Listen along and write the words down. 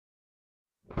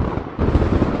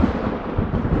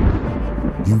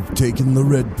You've taken the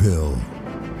red pill.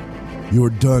 You're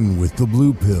done with the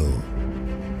blue pill.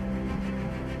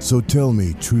 So tell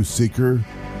me, Truth Seeker,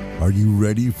 are you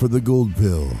ready for the gold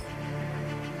pill?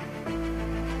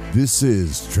 This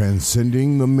is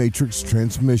Transcending the Matrix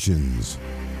Transmissions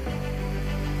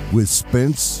with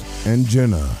Spence and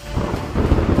Jenna.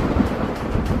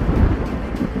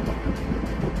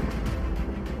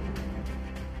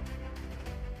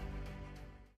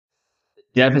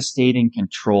 Devastating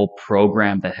control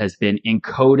program that has been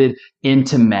encoded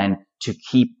into men to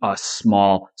keep us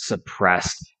small,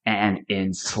 suppressed, and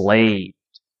enslaved.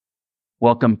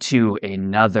 Welcome to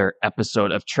another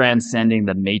episode of Transcending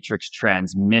the Matrix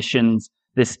Transmissions.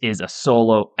 This is a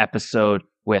solo episode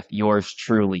with yours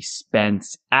truly,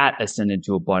 Spence, at Ascended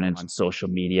to Abundance on social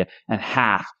media, and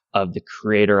half of the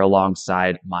creator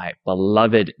alongside my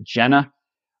beloved Jenna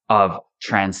of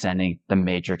Transcending the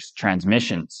Matrix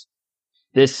Transmissions.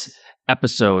 This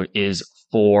episode is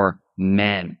for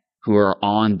men who are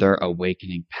on their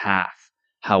awakening path.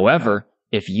 However,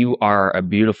 if you are a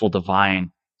beautiful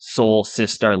divine soul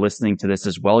sister listening to this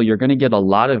as well, you're going to get a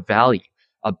lot of value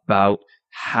about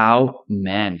how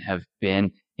men have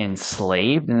been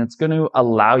enslaved, and it's going to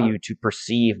allow you to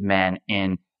perceive men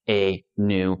in a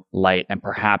new light. And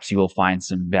perhaps you will find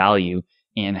some value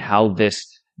in how this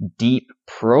deep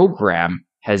program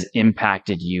has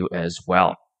impacted you as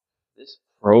well. This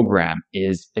program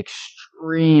is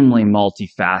extremely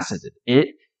multifaceted. It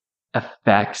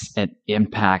affects and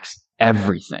impacts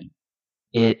everything.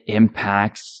 It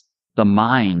impacts the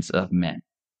minds of men.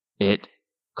 It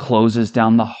closes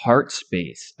down the heart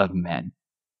space of men.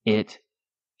 It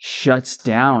shuts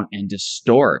down and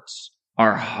distorts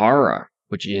our hara,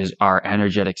 which is our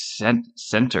energetic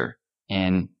center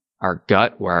in our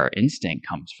gut, where our instinct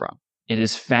comes from. It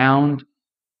is found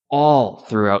all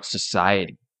throughout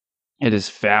society. It is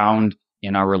found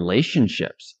in our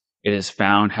relationships. It is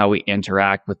found how we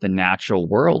interact with the natural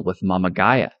world, with Mama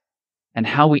Gaia, and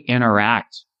how we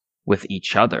interact with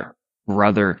each other,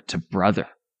 brother to brother.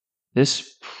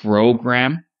 This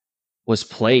program was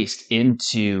placed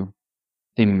into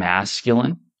the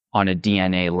masculine on a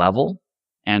DNA level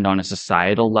and on a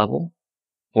societal level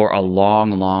for a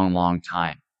long, long, long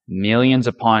time. Millions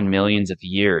upon millions of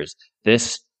years,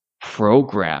 this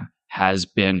program has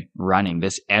been running.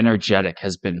 This energetic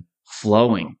has been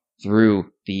flowing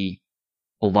through the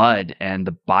blood and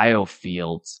the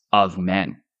biofields of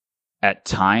men. At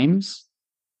times,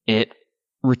 it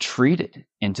retreated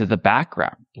into the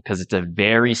background because it's a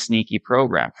very sneaky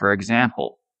program. For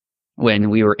example, when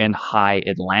we were in High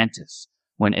Atlantis,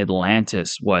 when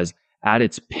Atlantis was at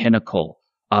its pinnacle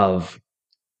of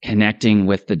connecting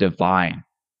with the divine,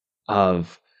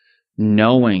 of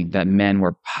knowing that men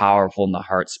were powerful in the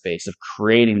heart space, of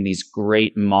creating these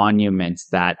great monuments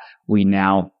that we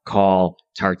now call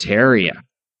Tartaria.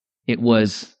 It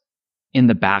was in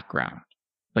the background,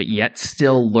 but yet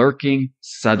still lurking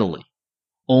subtly,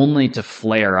 only to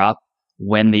flare up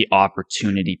when the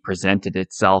opportunity presented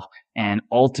itself. And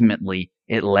ultimately,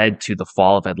 it led to the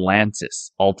fall of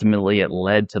Atlantis. Ultimately, it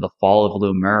led to the fall of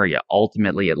Lemuria.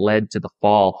 Ultimately, it led to the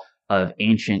fall of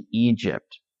ancient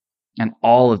Egypt. And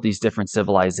all of these different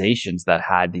civilizations that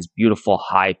had these beautiful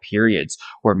high periods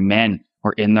where men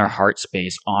were in their heart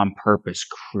space on purpose,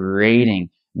 creating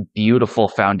beautiful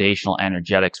foundational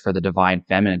energetics for the divine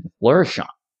feminine to flourish on.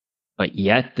 But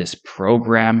yet this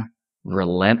program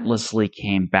relentlessly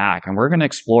came back. And we're going to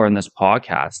explore in this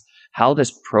podcast how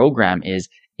this program is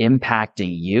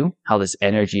impacting you, how this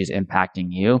energy is impacting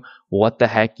you, what the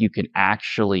heck you can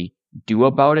actually do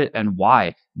about it, and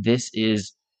why this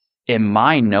is, in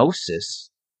my gnosis,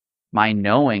 my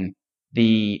knowing,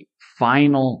 the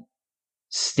final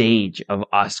stage of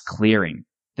us clearing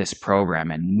this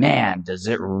program. And man, does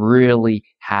it really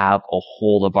have a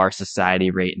hold of our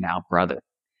society right now, brother.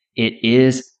 It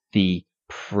is the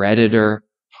predator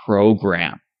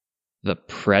program. The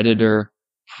predator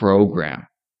program.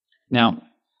 Now,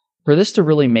 for this to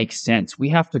really make sense, we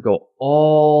have to go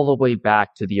all the way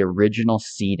back to the original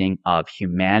seeding of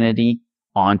humanity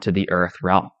onto the earth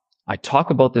realm. I talk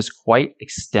about this quite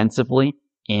extensively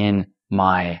in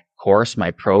my course,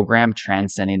 my program,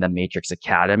 Transcending the Matrix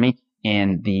Academy,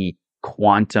 in the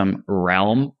Quantum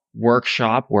Realm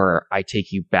workshop, where I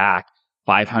take you back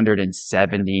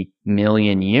 570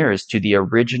 million years to the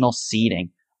original seeding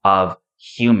of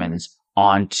humans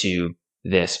onto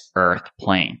this earth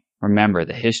plane. Remember,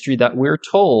 the history that we're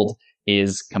told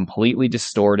is completely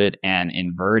distorted and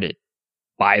inverted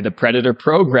by the predator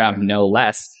program, no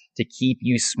less, to keep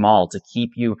you small, to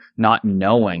keep you not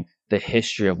knowing the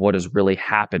history of what has really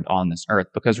happened on this earth.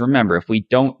 Because remember, if we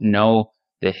don't know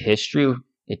the history,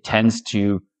 it tends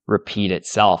to repeat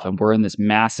itself. And we're in this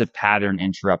massive pattern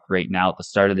interrupt right now at the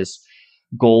start of this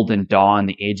golden dawn,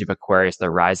 the age of Aquarius, the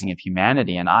rising of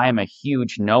humanity. And I am a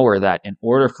huge knower that in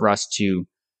order for us to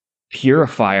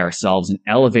purify ourselves and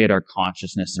elevate our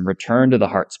consciousness and return to the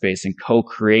heart space and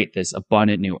co-create this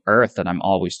abundant new earth that I'm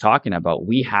always talking about,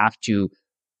 we have to,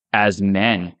 as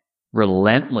men,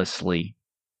 relentlessly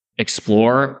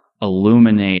explore,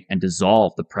 illuminate, and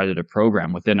dissolve the predator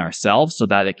program within ourselves so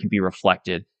that it can be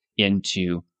reflected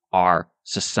into our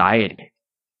society.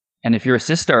 And if you're a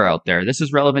sister out there, this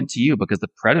is relevant to you because the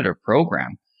predator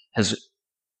program has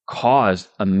caused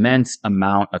immense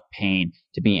amount of pain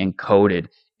to be encoded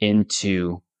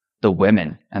into the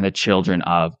women and the children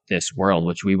of this world,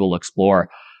 which we will explore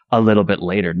a little bit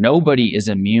later. Nobody is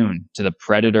immune to the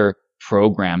predator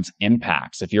program's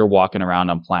impacts. If you're walking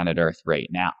around on planet Earth right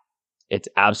now, it's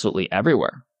absolutely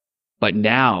everywhere. But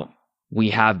now we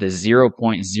have the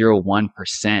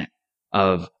 0.01%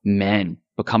 of men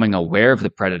becoming aware of the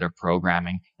predator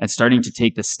programming and starting to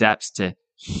take the steps to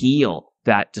heal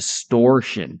that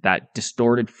distortion, that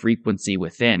distorted frequency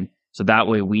within. So that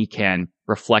way we can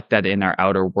reflect that in our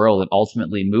outer world and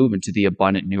ultimately move into the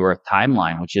abundant new earth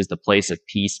timeline, which is the place of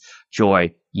peace,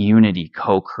 joy, unity,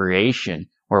 co-creation,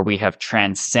 where we have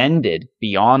transcended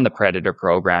beyond the predator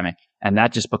programming. And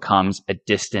that just becomes a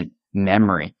distant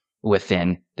memory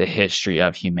within the history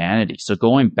of humanity. So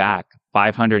going back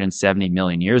 570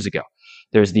 million years ago,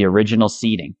 there's the original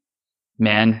seeding.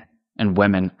 Men and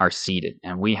women are seeded,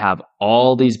 and we have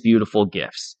all these beautiful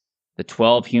gifts. The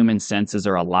 12 human senses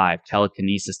are alive: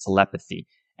 telekinesis, telepathy,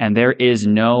 and there is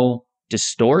no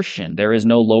distortion. There is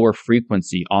no lower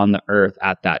frequency on the earth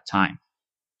at that time.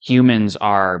 Humans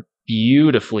are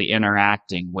beautifully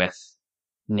interacting with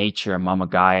nature, Mama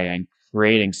Gaia, and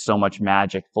creating so much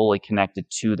magic, fully connected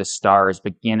to the stars,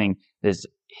 beginning this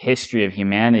history of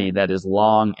humanity that is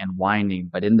long and winding,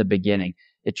 but in the beginning,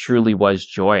 it truly was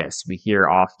joyous. We hear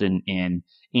often in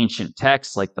ancient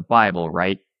texts like the Bible,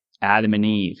 right? Adam and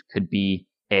Eve could be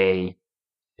a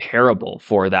parable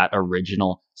for that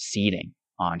original seeding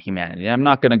on humanity. I'm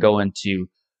not going to go into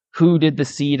who did the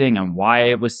seeding and why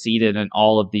it was seeded and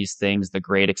all of these things, the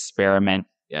great experiment,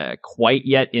 quite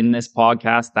yet in this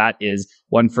podcast. That is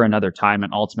one for another time.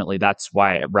 And ultimately, that's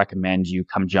why I recommend you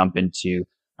come jump into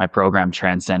my program,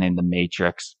 Transcending the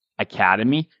Matrix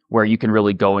Academy, where you can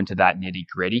really go into that nitty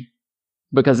gritty,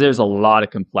 because there's a lot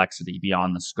of complexity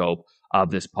beyond the scope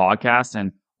of this podcast.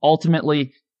 And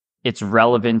ultimately, its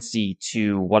relevancy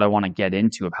to what I want to get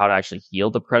into of how to actually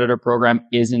heal the predator program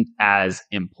isn't as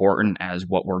important as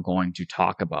what we're going to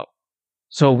talk about.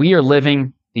 So we are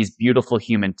living these beautiful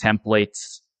human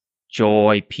templates: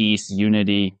 joy, peace,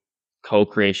 unity,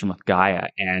 co-creation with Gaia.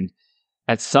 And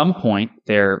at some point,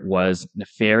 there was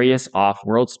nefarious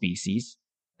off-world species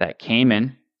that came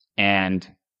in and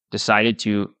decided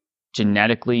to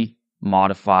genetically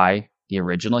modify the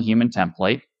original human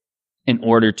template in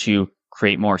order to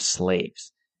create more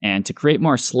slaves. And to create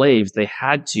more slaves, they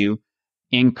had to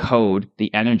encode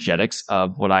the energetics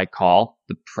of what I call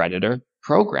the predator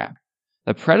program.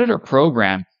 The predator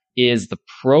program is the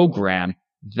program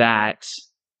that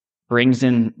brings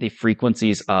in the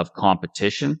frequencies of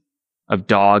competition, of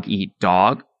dog eat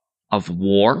dog, of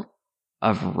war,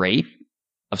 of rape,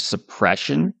 of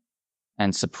suppression,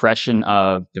 and suppression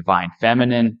of divine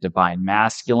feminine, divine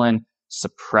masculine,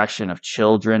 suppression of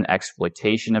children,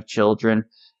 exploitation of children.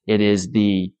 It is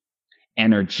the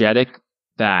energetic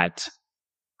that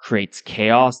creates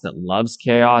chaos, that loves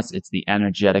chaos. It's the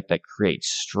energetic that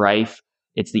creates strife.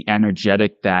 It's the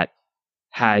energetic that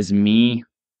has me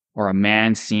or a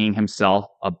man seeing himself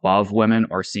above women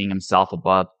or seeing himself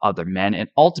above other men. And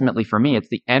ultimately, for me, it's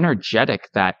the energetic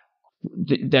that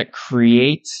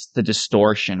creates the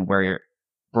distortion where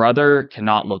brother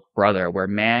cannot look brother, where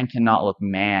man cannot look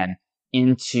man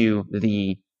into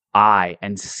the eye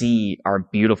and see our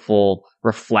beautiful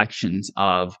reflections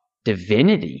of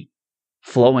divinity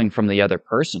flowing from the other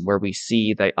person, where we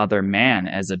see the other man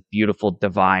as a beautiful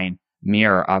divine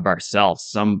mirror of ourselves,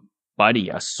 somebody,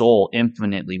 a soul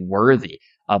infinitely worthy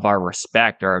of our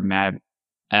respect, our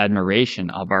admiration,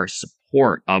 of our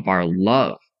support, of our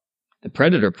love. The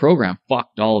predator program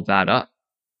fucked all of that up.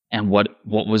 And what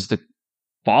was the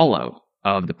fallout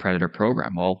of the predator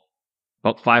program? Well,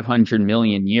 about 500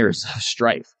 million years of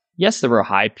strife. Yes, there were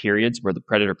high periods where the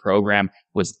predator program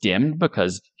was dimmed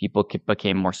because people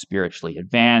became more spiritually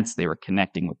advanced. They were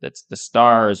connecting with the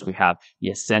stars. We have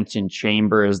the ascension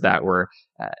chambers that were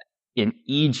in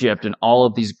Egypt, and all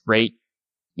of these great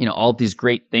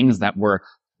things that were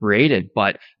created.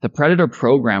 But the predator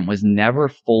program was never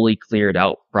fully cleared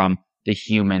out from the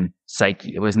human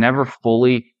psyche. It was never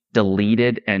fully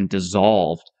deleted and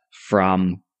dissolved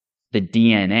from the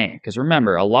DNA. Because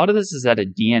remember, a lot of this is at a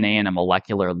DNA and a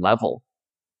molecular level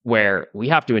where we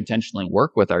have to intentionally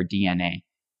work with our DNA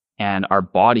and our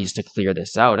bodies to clear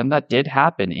this out. And that did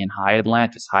happen in High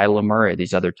Atlantis, High Lemuria,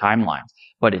 these other timelines,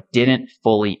 but it didn't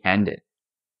fully end it.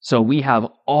 So we have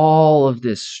all of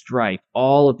this strife,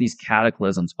 all of these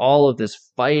cataclysms, all of this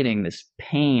fighting, this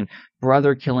pain,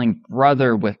 brother killing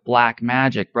brother with black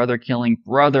magic, brother killing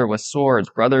brother with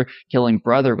swords, brother killing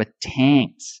brother with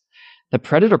tanks. The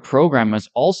Predator program is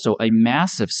also a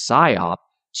massive psyop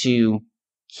to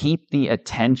keep the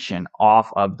attention off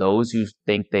of those who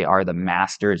think they are the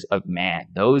masters of man,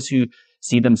 those who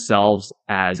see themselves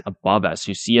as above us,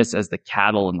 who see us as the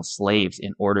cattle and the slaves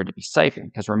in order to be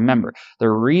siphoned. Because remember, the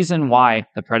reason why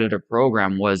the Predator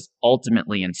program was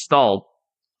ultimately installed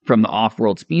from the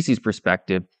off-world species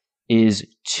perspective is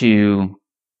to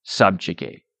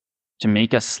subjugate, to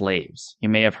make us slaves. You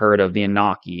may have heard of the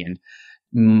Anunnaki and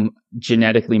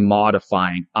genetically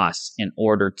modifying us in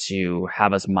order to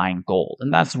have us mine gold.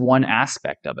 And that's one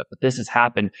aspect of it. But this has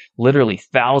happened literally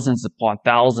thousands upon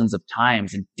thousands of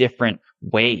times in different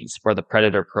ways where the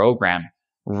Predator program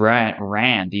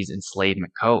ran these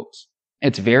enslavement codes.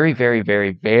 It's very, very,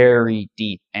 very, very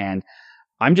deep. And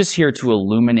I'm just here to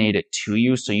illuminate it to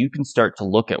you so you can start to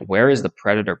look at where is the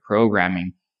Predator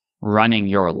programming running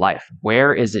your life?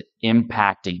 Where is it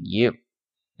impacting you?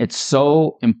 It's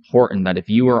so important that if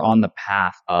you are on the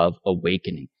path of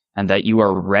awakening and that you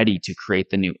are ready to create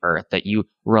the new earth, that you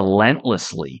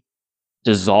relentlessly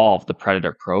dissolve the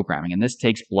Predator programming. And this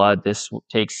takes blood, this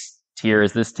takes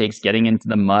tears, this takes getting into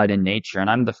the mud and nature.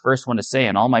 And I'm the first one to say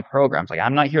in all my programs, like,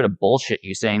 I'm not here to bullshit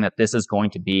you saying that this is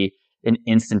going to be an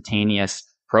instantaneous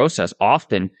process.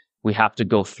 Often we have to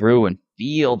go through and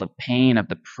feel the pain of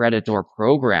the Predator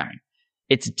programming.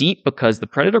 It's deep because the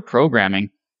Predator programming,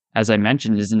 as I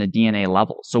mentioned, is in a DNA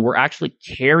level. So we're actually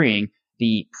carrying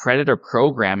the Predator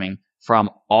programming from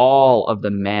all of the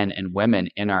men and women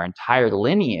in our entire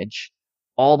lineage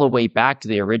all the way back to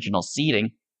the original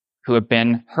seeding who have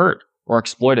been hurt or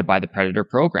exploited by the Predator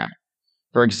program.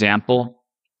 For example,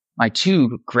 my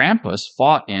two grandpas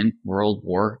fought in World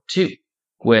War II,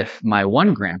 with my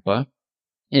one grandpa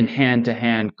in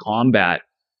hand-to-hand combat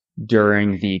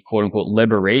during the quote-unquote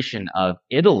liberation of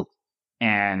Italy,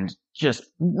 and just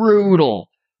brutal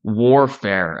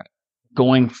warfare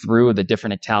going through the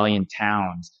different Italian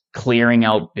towns, clearing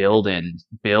out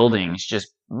buildings, just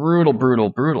brutal, brutal,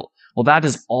 brutal. Well, that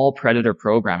is all Predator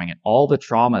programming, and all the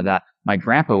trauma that my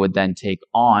grandpa would then take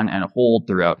on and hold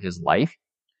throughout his life.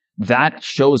 That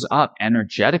shows up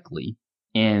energetically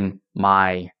in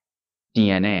my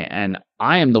DNA. And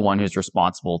I am the one who's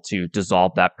responsible to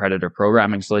dissolve that Predator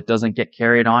programming so it doesn't get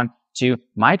carried on to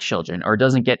my children or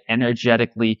doesn't get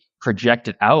energetically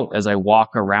projected out as I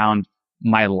walk around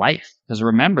my life. Because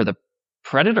remember, the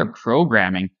Predator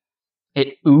programming,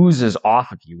 it oozes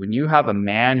off of you. When you have a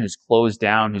man who's closed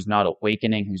down, who's not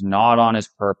awakening, who's not on his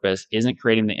purpose, isn't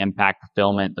creating the impact,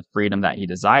 fulfillment, the freedom that he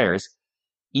desires,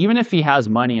 even if he has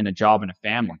money and a job and a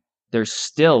family, there's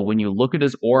still, when you look at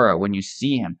his aura, when you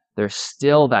see him, there's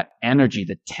still that energy,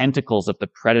 the tentacles of the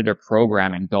Predator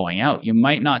programming going out. You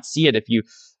might not see it if you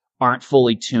aren't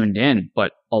fully tuned in,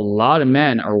 but a lot of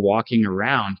men are walking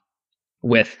around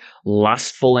with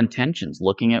lustful intentions,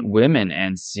 looking at women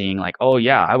and seeing like, oh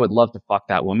yeah, I would love to fuck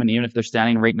that woman, even if they're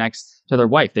standing right next to their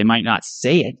wife. They might not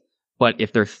say it, but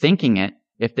if they're thinking it,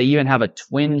 if they even have a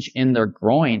twinge in their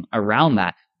groin around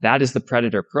that, that is the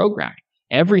Predator programming.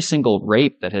 Every single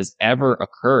rape that has ever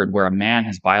occurred where a man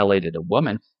has violated a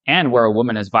woman and where a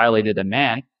woman has violated a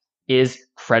man is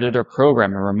Predator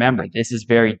program. And remember, this is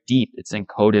very deep. It's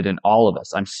encoded in all of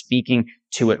us. I'm speaking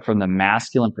to it from the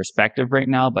masculine perspective right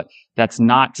now, but that's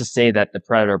not to say that the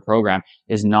Predator program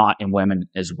is not in women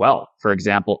as well. For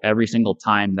example, every single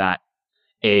time that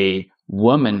a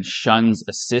woman shuns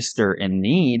a sister in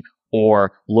need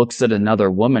or looks at another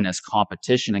woman as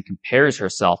competition and compares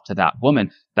herself to that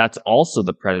woman, that's also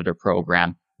the Predator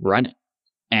program running.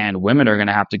 And women are going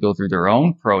to have to go through their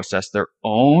own process, their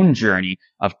own journey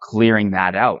of clearing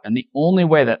that out. And the only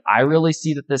way that I really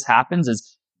see that this happens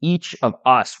is each of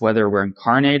us, whether we're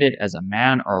incarnated as a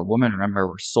man or a woman, remember,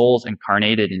 we're souls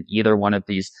incarnated in either one of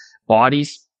these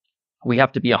bodies, we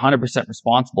have to be 100%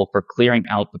 responsible for clearing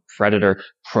out the Predator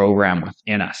program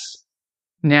within us.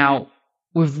 Now,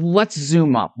 let's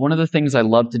zoom up. One of the things I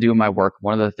love to do in my work,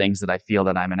 one of the things that I feel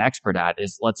that I'm an expert at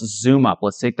is let's zoom up.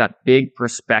 Let's take that big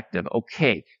perspective.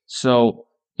 Okay, so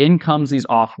in comes these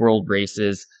off-world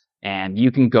races, and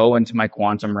you can go into my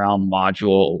Quantum Realm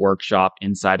module workshop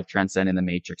inside of Transcending the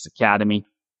Matrix Academy.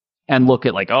 and look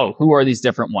at like, oh, who are these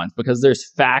different ones? Because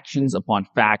there's factions upon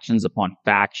factions upon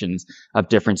factions of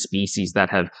different species that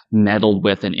have meddled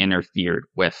with and interfered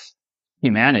with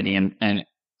humanity and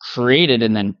created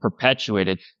and then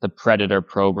perpetuated the predator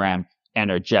program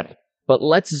energetic. But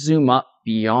let's zoom up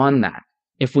beyond that.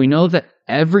 If we know that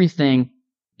everything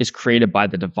is created by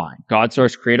the divine, God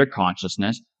source creator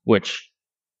consciousness, which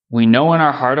we know in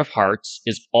our heart of hearts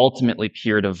is ultimately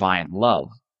pure divine love,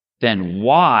 then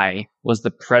why was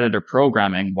the predator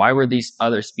programming, why were these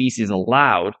other species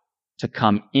allowed to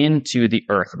come into the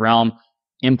earth realm,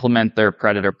 implement their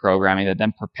predator programming that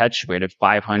then perpetuated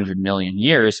 500 million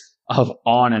years of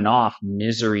on and off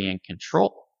misery and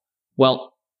control?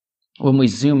 Well, when we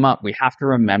zoom up, we have to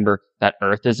remember that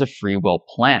Earth is a free will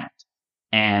planet.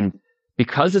 And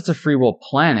because it's a free will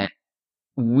planet,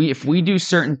 if we do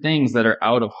certain things that are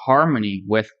out of harmony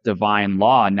with divine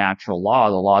law, natural law,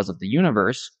 the laws of the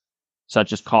universe,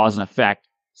 such as cause and effect,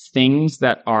 things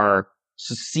that are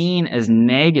seen as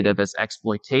negative as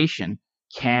exploitation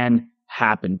can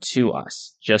happen to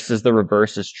us, just as the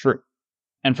reverse is true.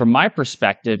 And from my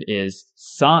perspective is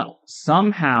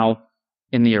somehow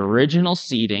in the original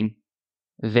seeding,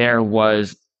 there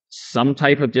was some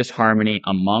type of disharmony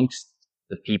amongst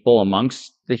the people,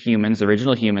 amongst the humans, the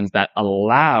original humans, that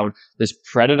allowed this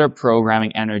predator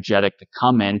programming energetic to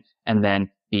come in and then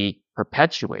be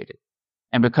perpetuated.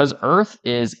 And because Earth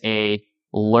is a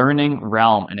learning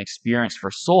realm and experience for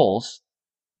souls,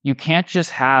 you can't just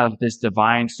have this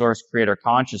divine source creator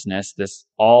consciousness, this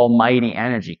almighty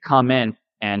energy come in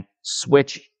and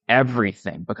switch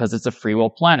everything because it's a free will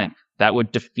planet. That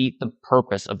would defeat the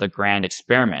purpose of the grand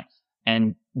experiment.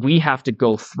 And we have to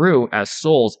go through as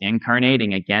souls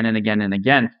incarnating again and again and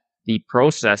again, the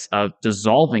process of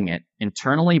dissolving it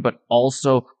internally, but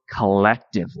also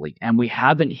collectively. And we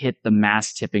haven't hit the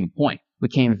mass tipping point. We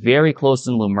came very close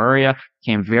in Lemuria,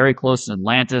 came very close in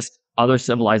Atlantis, other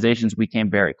civilizations, we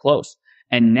came very close.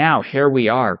 And now here we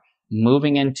are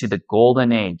moving into the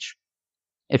golden age.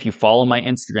 If you follow my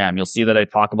Instagram, you'll see that I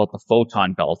talk about the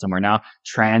photon belt, and we're now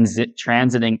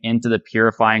transiting into the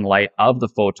purifying light of the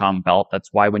photon belt.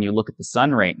 That's why when you look at the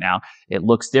sun right now, it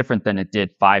looks different than it did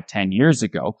 5-10 years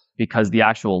ago, because the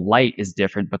actual light is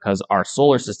different, because our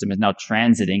solar system is now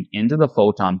transiting into the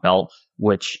photon belt,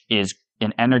 which is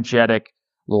an energetic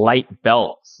light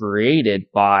belt created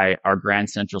by our grand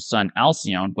central sun,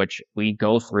 Alcyone, which we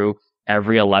go through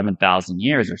every 11,000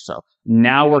 years or so.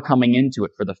 Now we're coming into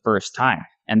it for the first time.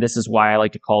 And this is why I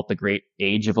like to call it the great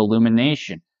age of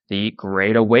illumination, the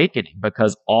great awakening,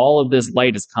 because all of this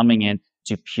light is coming in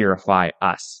to purify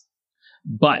us.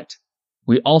 But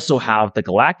we also have the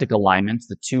galactic alignments,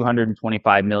 the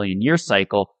 225 million year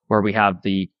cycle, where we have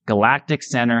the galactic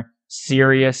center,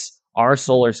 Sirius, our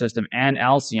solar system, and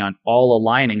Alcyone all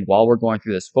aligning while we're going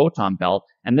through this photon belt.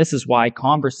 And this is why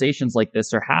conversations like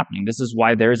this are happening. This is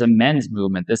why there's a men's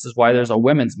movement. This is why there's a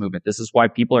women's movement. This is why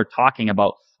people are talking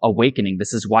about awakening.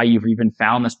 This is why you've even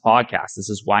found this podcast. This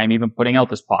is why I'm even putting out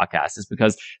this podcast, is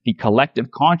because the collective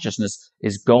consciousness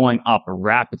is going up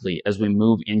rapidly as we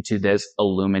move into this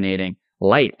illuminating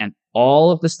light. And all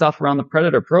of the stuff around the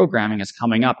predator programming is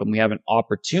coming up, and we have an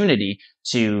opportunity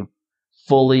to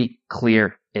fully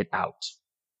clear it out.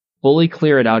 Fully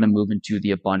clear it out and move into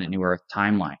the abundant new earth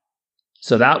timeline.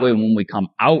 So that way, when we come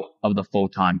out of the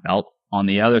photon belt, on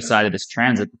the other side of this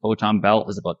transit, the photon belt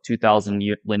is about 2,000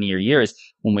 linear years.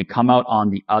 When we come out on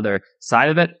the other side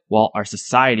of it, well, our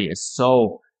society is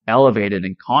so elevated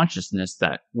in consciousness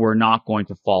that we're not going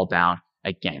to fall down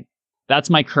again. That's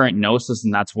my current gnosis,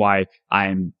 and that's why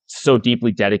I'm so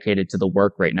deeply dedicated to the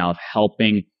work right now of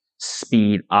helping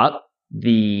speed up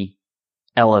the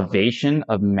elevation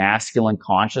of masculine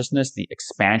consciousness, the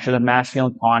expansion of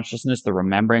masculine consciousness, the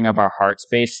remembering of our heart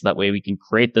space, so that way we can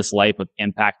create this life of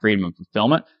impact, freedom, and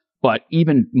fulfillment. But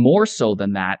even more so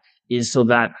than that is so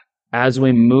that as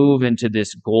we move into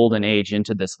this golden age,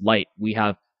 into this light, we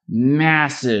have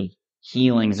massive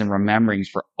healings and rememberings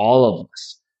for all of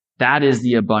us. That is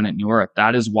the abundant new earth.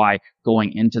 That is why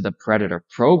going into the predator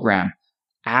program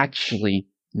actually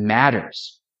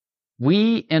matters.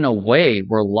 We, in a way,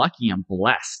 were lucky and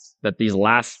blessed that these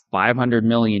last 500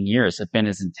 million years have been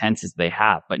as intense as they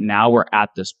have. But now we're at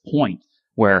this point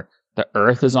where the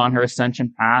earth is on her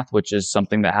ascension path, which is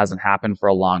something that hasn't happened for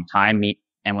a long time.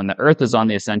 And when the earth is on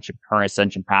her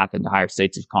ascension path into higher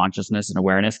states of consciousness and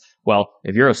awareness, well,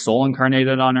 if you're a soul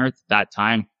incarnated on earth at that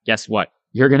time, guess what?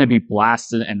 You're going to be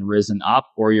blasted and risen up,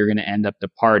 or you're going to end up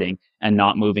departing and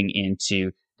not moving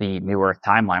into the new earth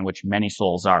timeline, which many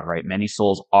souls are, right? Many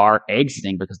souls are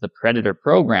exiting because the predator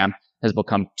program has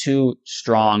become too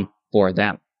strong for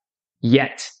them.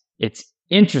 Yet it's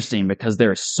interesting because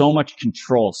there is so much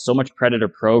control, so much predator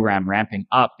program ramping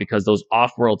up because those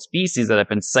off-world species that have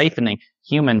been siphoning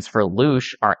humans for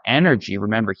loosh, our energy.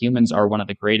 Remember, humans are one of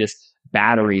the greatest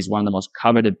batteries, one of the most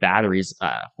coveted batteries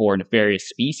for nefarious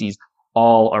species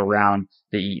all around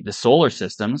the solar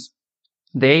systems.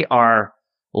 They are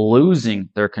losing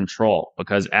their control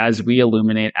because as we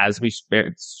illuminate, as we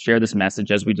share this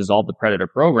message, as we dissolve the predator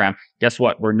program, guess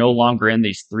what? We're no longer in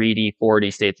these 3D,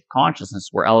 4D states of consciousness.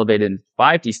 We're elevated into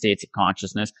 5D states of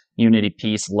consciousness, unity,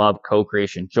 peace, love,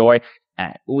 co-creation, joy.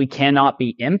 We cannot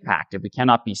be impacted. We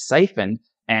cannot be siphoned.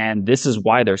 And this is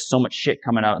why there's so much shit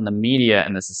coming out in the media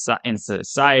and in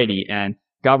society and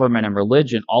government and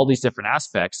religion, all these different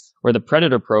aspects where the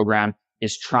predator program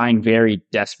is trying very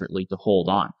desperately to hold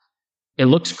on. It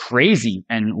looks crazy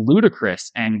and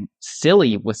ludicrous and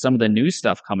silly with some of the new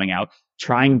stuff coming out,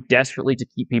 trying desperately to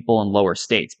keep people in lower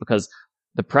states because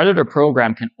the predator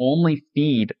program can only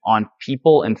feed on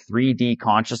people in 3D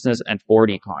consciousness and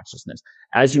 4D consciousness.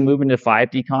 As you move into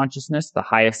 5D consciousness, the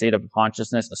highest state of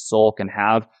consciousness a soul can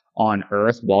have on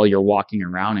earth while you're walking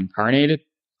around incarnated,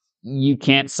 you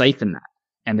can't siphon that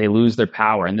and they lose their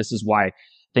power. And this is why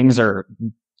things are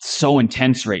so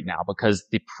intense right now because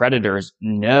the predators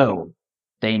know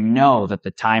that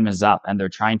the time is up and they're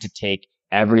trying to take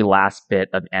every last bit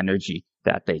of energy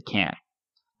that they can.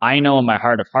 I know in my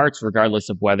heart of hearts, regardless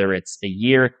of whether it's a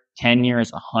year, 10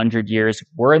 years, 100 years,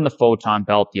 we're in the photon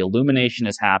belt. The illumination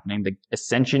is happening. The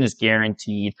ascension is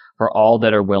guaranteed for all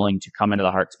that are willing to come into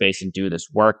the heart space and do this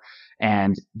work.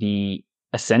 And the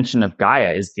ascension of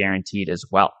Gaia is guaranteed as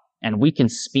well. And we can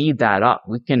speed that up.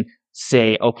 We can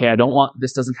say, okay,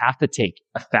 this doesn't have to take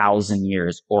 1,000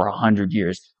 years or 100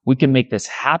 years. We can make this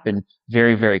happen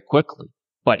very, very quickly,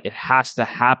 but it has to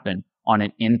happen on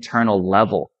an internal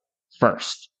level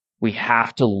first. We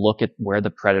have to look at where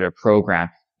the predator program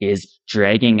is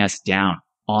dragging us down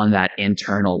on that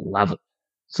internal level.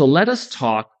 So let us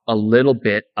talk a little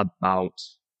bit about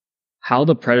how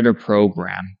the predator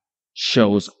program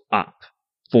shows up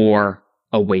for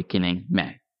awakening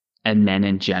men and men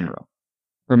in general.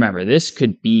 Remember, this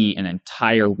could be an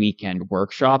entire weekend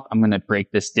workshop. I'm going to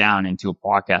break this down into a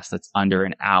podcast that's under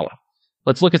an hour.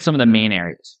 Let's look at some of the main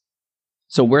areas.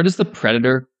 So where does the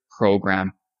predator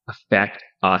program affect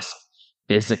us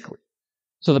physically?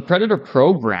 So the predator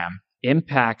program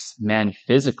impacts men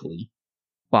physically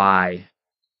by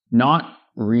not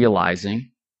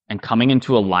realizing and coming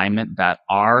into alignment that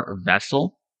our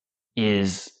vessel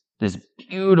is this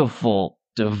beautiful,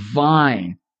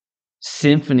 divine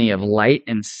symphony of light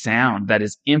and sound that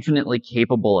is infinitely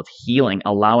capable of healing,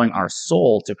 allowing our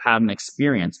soul to have an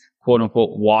experience, quote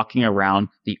unquote, walking around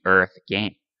the earth again.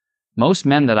 Most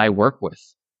men that I work with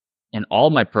in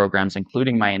all my programs,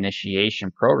 including my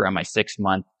initiation program, my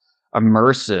 6-month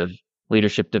immersive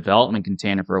leadership development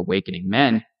container for awakening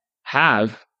men,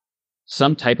 have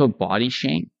some type of body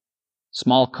shame.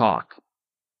 Small cock,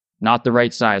 not the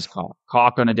right size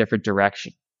cock on a different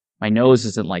direction. My nose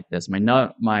isn't like this. I'm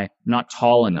not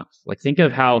tall enough. Like, think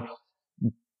of how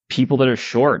people that are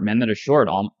short, men that are short,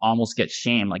 almost get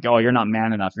shamed. Like, oh, you're not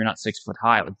man enough. You're not 6 foot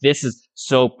high. Like, this is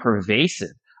so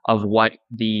pervasive of what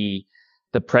the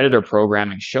predator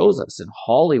programming shows us in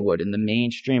Hollywood, in the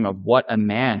mainstream of what a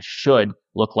man should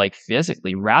look like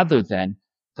physically, rather than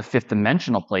the fifth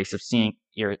dimensional place of seeing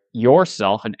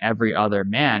yourself and every other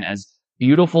man as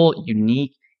beautiful,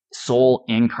 unique soul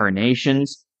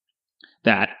incarnations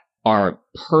that are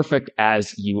perfect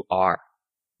as you are.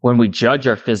 When we judge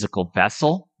our physical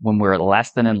vessel, when we're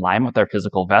less than in line with our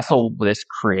physical vessel, this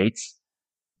creates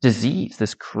disease.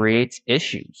 This creates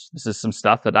issues. This is some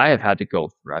stuff that I have had to go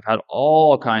through. I've had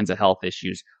all kinds of health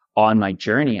issues on my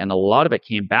journey, and a lot of it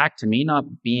came back to me not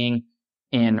being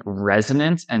in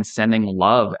resonance and sending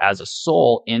love as a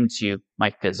soul into my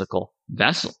physical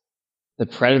vessel. The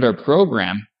predator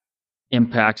program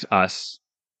impacts us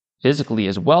physically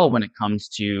as well when it comes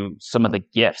to some of the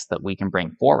gifts that we can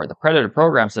bring forward. The predator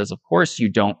program says, of course, you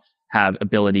don't have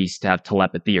abilities to have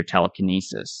telepathy or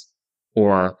telekinesis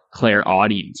or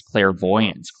clairaudience,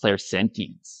 clairvoyance,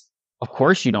 clairsentience. Of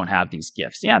course, you don't have these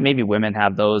gifts. Yeah, maybe women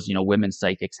have those, women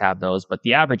psychics have those, but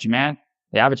the average man,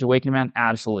 the average awakened man,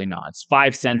 absolutely not. It's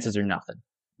 5 senses or nothing.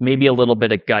 Maybe a little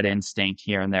bit of gut instinct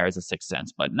here and there as a 6th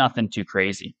sense, but nothing too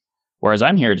crazy. Whereas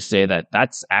I'm here to say that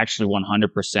that's actually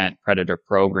 100% predator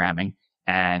programming.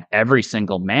 And every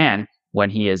single man,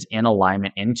 when he is in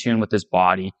alignment, in tune with his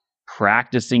body,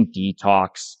 practicing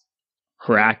detox,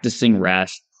 practicing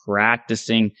rest,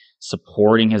 practicing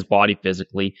supporting his body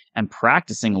physically, and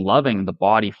practicing loving the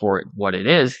body for what it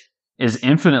is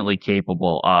infinitely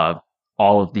capable of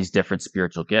all of these different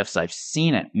spiritual gifts. I've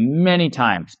seen it many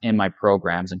times in my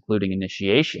programs, including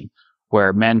initiation,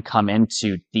 where men come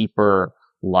into deeper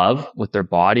love with their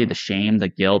body, the shame, the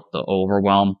guilt, the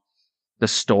overwhelm, the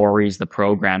stories, the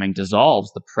programming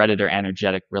dissolves, the predator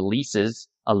energetic releases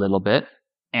a little bit,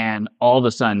 and all of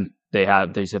a sudden they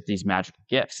have these magical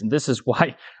gifts. And this is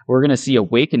why we're going to see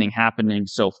awakening happening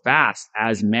so fast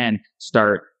as men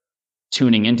start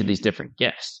tuning into these different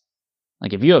gifts.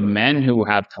 Like if you have men who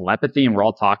have telepathy and we're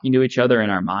all talking to each other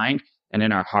in our mind and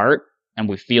in our heart and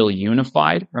we feel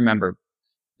unified, remember,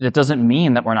 that doesn't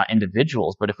mean that we're not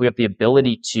individuals, but if we have the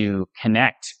ability to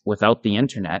connect without the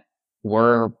internet,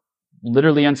 we're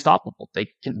literally unstoppable. The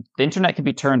internet can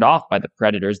be turned off by the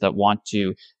predators that want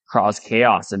to cause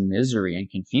chaos and misery and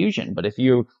confusion. But if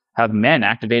you have men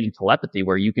activating telepathy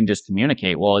where you can just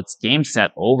communicate, well, it's game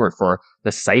set over for the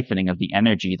siphoning of the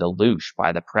energy, the loosh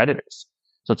by the predators.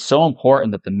 So it's so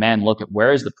important that the men look at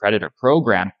where is the predator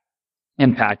program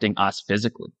impacting us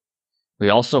physically. We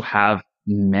also have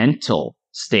mental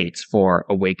states for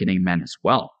awakening men as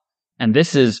well. And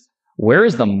this is where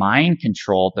is the mind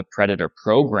control of the predator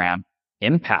program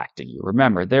impacting you?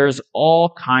 Remember, there's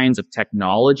all kinds of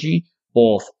technology,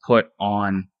 both put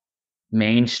on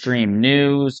mainstream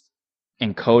news,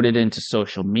 encoded into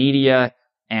social media,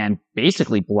 and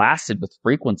basically blasted with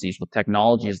frequencies with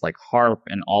technologies like HAARP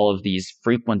and all of these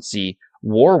frequency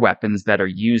war weapons that are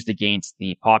used against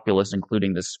the populace,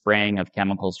 including the spraying of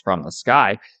chemicals from the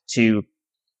sky to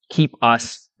keep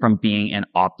us from being in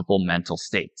optimal mental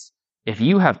states. If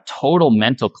you have total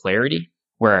mental clarity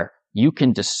where you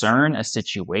can discern a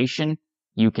situation,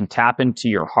 you can tap into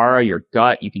your hara, your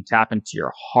gut, you can tap into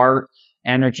your heart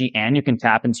energy, and you can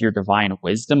tap into your divine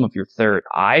wisdom of your third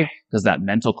eye because that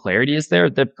mental clarity is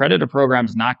there, the predator program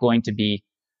is not going to be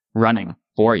running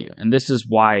for you. And this is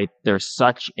why there's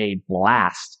such a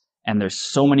blast and there's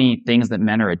so many things that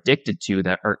men are addicted to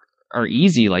that are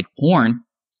easy, like porn,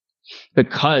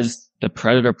 because the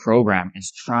predator program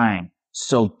is trying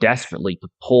so desperately to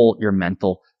pull your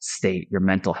mental state, your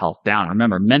mental health down.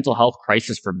 Remember, mental health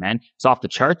crisis for men is off the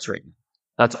charts right now.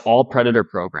 That's all predator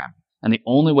program. And the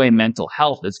only way mental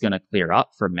health is going to clear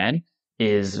up for men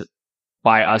is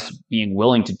by us being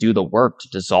willing to do the work to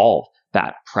dissolve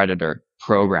that predator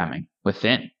programming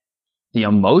within. The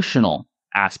emotional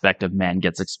aspect of men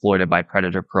gets exploited by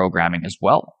predator programming as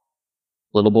well.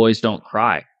 Little boys don't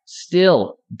cry.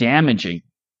 Still damaging,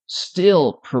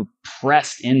 still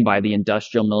pressed in by the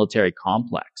industrial military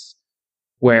complex.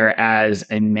 Whereas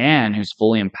a man who's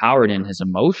fully empowered in his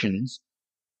emotions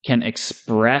can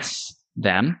express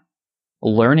them,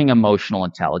 learning emotional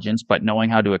intelligence, but knowing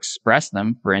how to express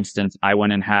them. For instance, I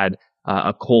went and had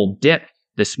a cold dip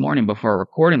this morning before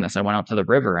recording this. I went out to the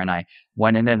river and I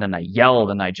went in and I yelled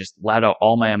and I just let out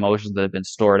all my emotions that had been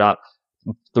stored up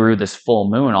through this full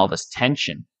moon, all this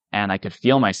tension. And I could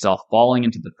feel myself falling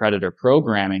into the predator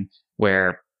programming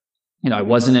where, I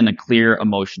wasn't in a clear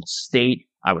emotional state.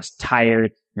 I was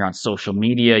tired. You're on social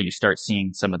media. You start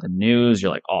seeing some of the news.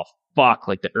 You're like, oh, fuck,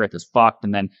 like the earth is fucked.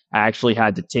 And then I actually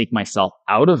had to take myself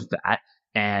out of that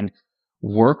and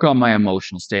work on my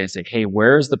emotional state and say, hey,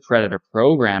 where's the predator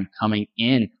program coming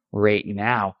in right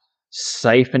now,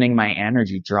 siphoning my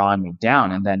energy, drawing me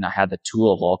down? And then I had the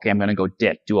tool of, okay, I'm going to go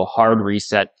dip, do a hard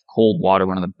reset, cold water.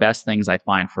 One of the best things I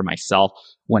find for myself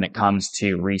when it comes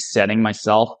to resetting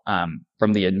myself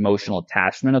from the emotional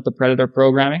attachment of the predator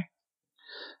programming,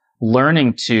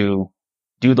 learning to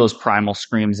do those primal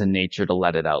screams in nature to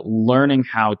let it out, learning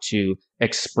how to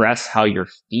express how you're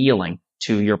feeling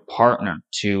to your partner,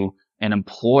 to an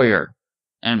employer,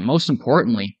 and most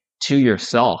importantly, to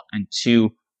yourself and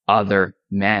to other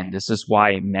men. This is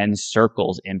why men's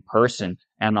circles in person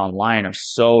and online are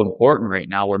so important right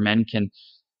now, where men can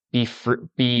be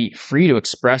free to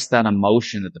express that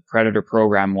emotion that the predator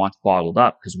program wants bottled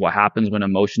up. Because what happens when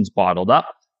emotion's bottled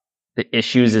up? The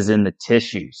issues is in the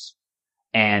tissues.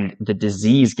 And the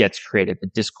disease gets created, the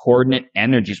discordant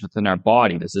energies within our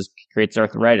body. Creates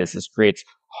arthritis. This creates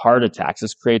heart attacks.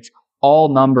 This creates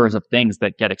all numbers of things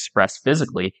that get expressed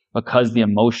physically because the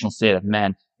emotional state of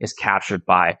men is captured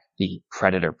by the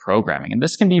predator programming. And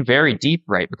this can be very deep,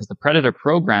 right? Because the predator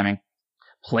programming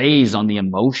plays on the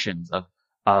emotions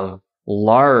of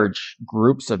large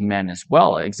groups of men as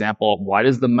well. Example, why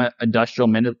does the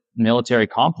industrial military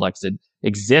complex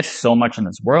exist so much in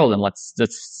this world? And let's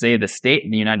say the state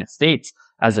in the United States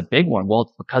as a big one. Well,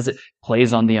 it's because it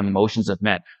plays on the emotions of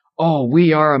men. Oh,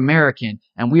 we are American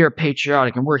and we are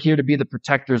patriotic and we're here to be the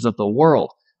protectors of the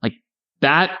world. Like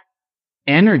that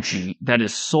energy that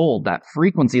is sold, that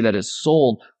frequency that is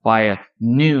sold via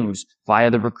news, via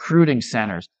the recruiting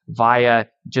centers, via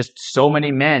just so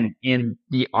many men in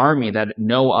the army that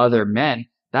know other men,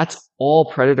 that's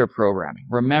all predator programming.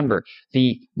 Remember,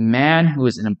 the man who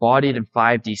is embodied in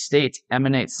 5D states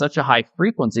emanates such a high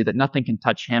frequency that nothing can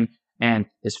touch him and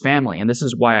his family. And this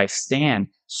is why I stand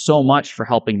so much for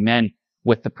helping men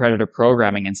with the predator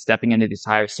programming and stepping into these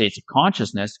higher states of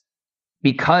consciousness,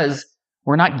 because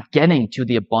we're not getting to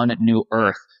the abundant new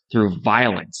earth through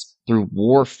violence, through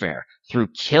warfare, through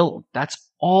killing. That's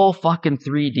all fucking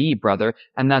 3D, brother.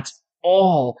 And that's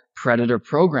all predator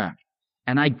programming.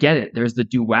 And I get it. There's the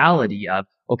duality of,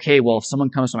 okay, well, if someone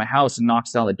comes to my house and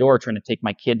knocks down the door trying to take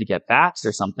my kid to get vaxxed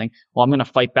or something, well, I'm going to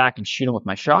fight back and shoot him with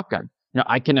my shotgun.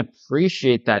 I can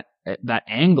appreciate that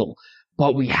angle,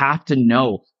 but we have to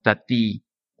know that the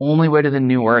only way to the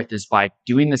new earth is by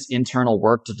doing this internal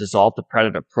work to dissolve the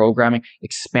predator programming,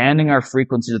 expanding our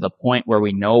frequency to the point where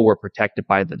we know we're protected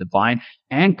by the divine,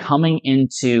 and coming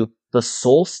into the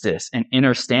solstice and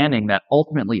understanding that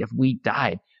ultimately, if we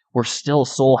died, we're still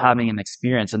soul having an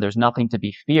experience, and there's nothing to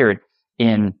be feared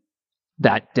in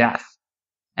that death.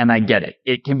 And I get it.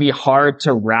 It can be hard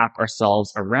to wrap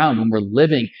ourselves around when we're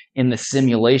living in the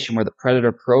simulation where the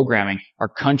predator programming, our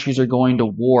countries are going to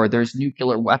war, there's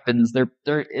nuclear weapons,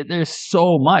 there's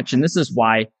so much. And this is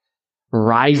why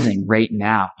rising right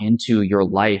now into your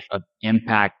life of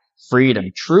impact,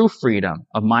 freedom, true freedom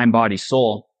of mind, body,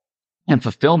 soul, and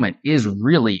fulfillment is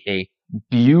really a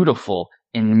beautiful,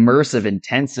 immersive,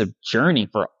 intensive journey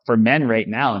for men right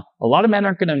now. And a lot of men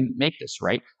aren't going to make this,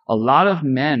 right? A lot of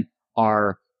men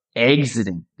are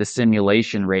exiting the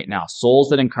simulation right now. Souls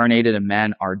that incarnated in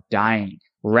men are dying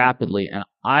rapidly. And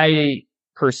I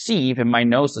perceive in my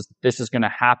gnosis that this is going to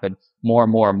happen more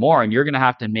and more and more. And you're going to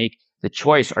have to make the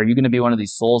choice. Are you going to be one of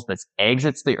these souls that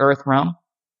exits the earth realm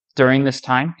during this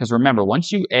time? Because remember,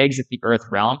 once you exit the earth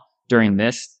realm during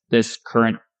this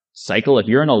current cycle, if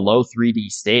you're in a low 3D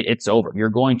state, it's over. You're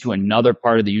going to another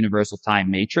part of the universal time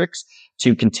matrix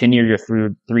to continue your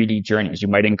 3D journeys. You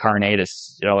might incarnate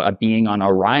as, a being on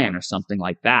Orion or something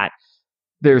like that.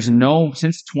 Since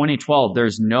 2012,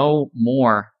 there's no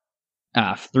more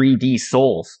 3D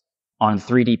souls on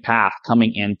 3D path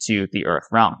coming into the earth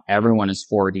realm. Everyone is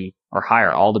 4D or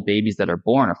higher. All the babies that are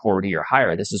born are 4D or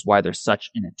higher. This is why there's such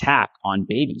an attack on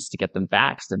babies to get them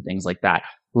vaxxed and things like that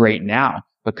right now,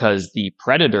 because the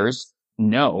predators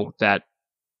know that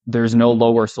there's no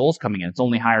lower souls coming in. It's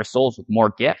only higher souls with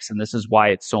more gifts. And this is why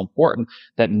it's so important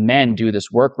that men do this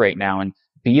work right now and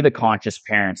be the conscious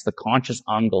parents, the conscious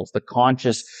uncles, the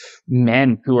conscious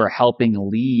men who are helping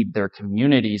lead their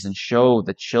communities and show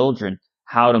the children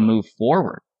how to move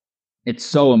forward. It's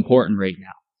so important right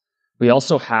now. We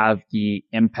also have the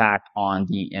impact on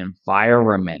the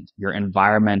environment, your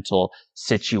environmental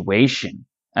situation,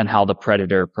 and how the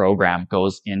predator program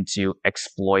goes into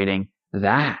exploiting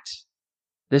that.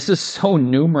 This is so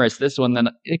numerous, this one, that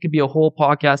it could be a whole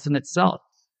podcast in itself.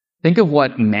 Think of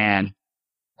what man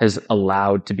has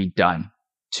allowed to be done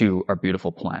to our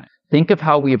beautiful planet. Think of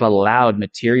how we've allowed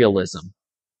materialism,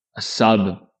 a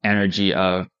sub-energy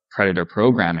of predator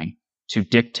programming, to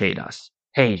dictate us.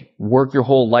 Hey, work your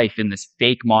whole life in this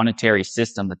fake monetary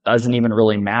system that doesn't even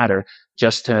really matter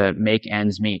just to make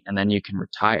ends meet, and then you can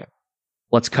retire.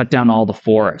 Let's cut down all the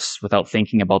forests without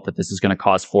thinking about that this is going to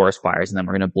cause forest fires, and then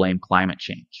we're going to blame climate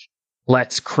change.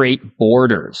 Let's create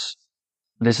borders.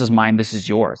 This is mine, this is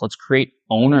yours. Let's create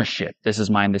ownership. This is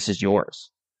mine, this is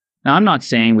yours. Now, I'm not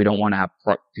saying we don't want to have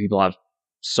people have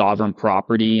sovereign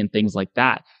property and things like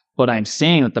that, but I'm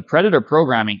saying that the predator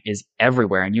programming is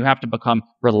everywhere, and you have to become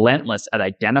relentless at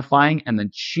identifying and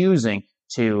then choosing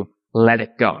to let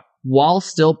it go while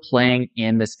still playing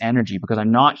in this energy, because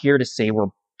I'm not here to say we're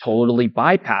totally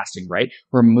bypassing, right?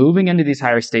 We're moving into these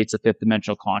higher states of fifth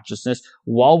dimensional consciousness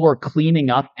while we're cleaning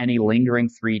up any lingering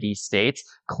 3D states,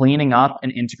 cleaning up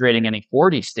and integrating any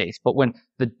 4D states. But when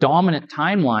the dominant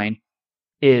timeline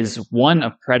is one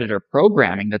of predator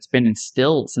programming that's been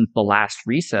instilled since the last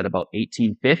reset about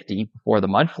 1850, before the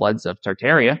mud floods of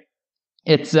Tartaria,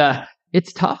 it's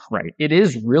tough, right? It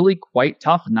is really quite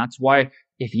tough. And that's why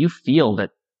if you feel that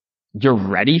you're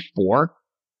ready for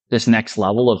this next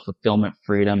level of fulfillment,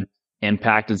 freedom,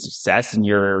 impact, and success, and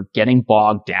you're getting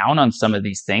bogged down on some of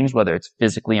these things, whether it's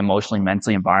physically, emotionally,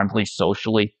 mentally, environmentally,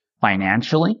 socially,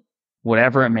 financially,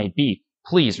 whatever it may be,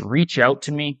 please reach out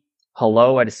to me,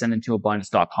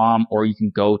 hello@ascendingtoabundance.com, or you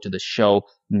can go to the show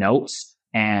notes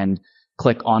and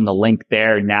click on the link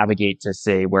there, navigate to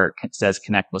say where it says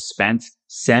connect with Spence.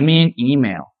 Send me an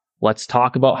email. Let's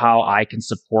talk about how I can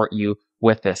support you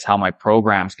with this, how my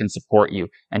programs can support you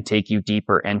and take you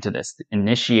deeper into this. The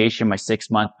initiation, my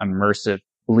 6-month immersive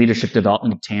leadership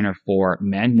development container for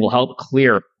men, will help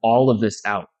clear all of this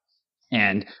out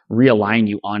and realign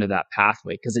you onto that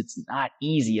pathway, because it's not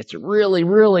easy. It's really,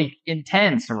 really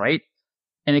intense, right?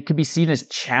 And it could be seen as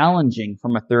challenging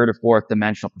from a third or fourth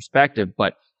dimensional perspective,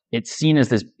 but it's seen as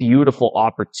this beautiful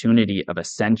opportunity of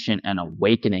ascension and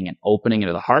awakening and opening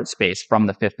into the heart space from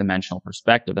the fifth dimensional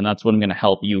perspective. And that's what I'm going to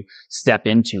help you step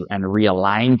into and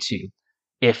realign to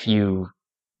if you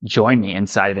join me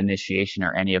inside of initiation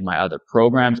or any of my other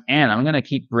programs. And I'm going to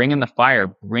keep bringing the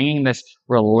fire, bringing this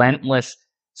relentless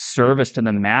service to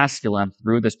the masculine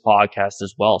through this podcast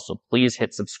as well. So please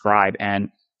hit subscribe and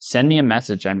send me a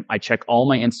message. I check all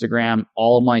my Instagram,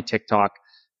 all of my TikTok,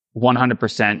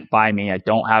 100% by me. I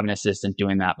don't have an assistant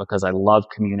doing that because I love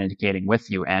communicating with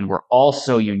you. And we're all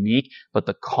so unique, but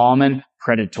the common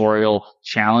predatorial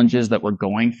challenges that we're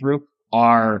going through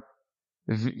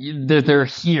they're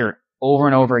here over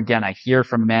and over again. I hear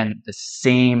from men the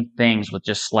same things with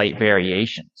just slight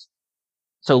variations.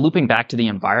 So looping back to the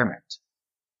environment,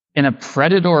 in a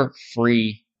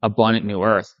predator-free, abundant new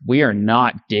earth, we are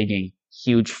not digging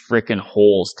huge freaking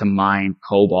holes to mine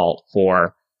cobalt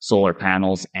for solar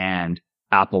panels and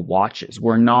Apple Watches.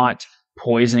 We're not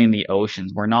poisoning the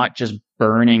oceans. We're not just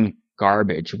burning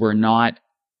garbage. We're not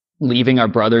leaving our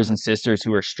brothers and sisters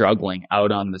who are struggling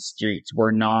out on the streets.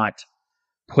 We're not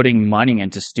putting money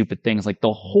into stupid things. Like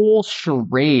the whole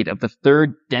charade of the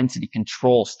third density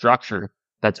control structure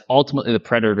that's ultimately the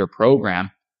predator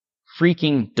program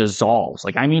freaking dissolves.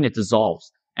 Like, I mean, it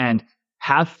dissolves. And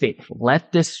have faith.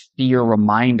 Let this be your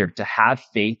reminder to have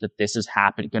faith that this is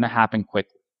going to happen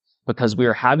quickly, because we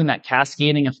are having that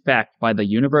cascading effect by the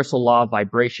universal law of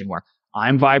vibration, where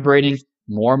I'm vibrating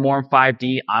more and more in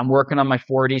 5D. I'm working on my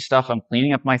 4D stuff. I'm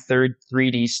cleaning up my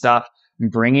 3D stuff. I'm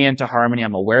bringing it into harmony.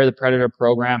 I'm aware of the predator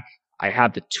program. I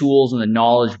have the tools and the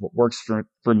knowledge, what works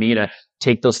for me to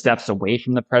take those steps away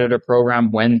from the predator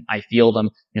program when I feel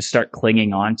them start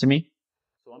clinging on to me.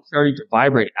 So I'm starting to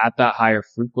vibrate at that higher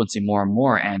frequency more and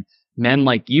more. And men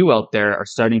like you out there are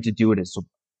starting to do it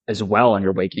as well on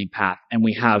your awakening path. And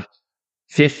we have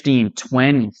 15,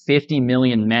 20, 50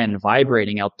 million men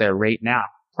vibrating out there right now.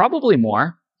 Probably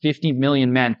more. 50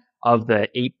 million men of the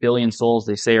 8 billion souls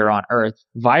they say are on Earth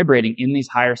vibrating in these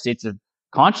higher states of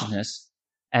consciousness.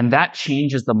 And that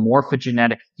changes the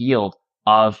morphogenetic field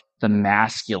of the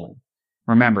masculine.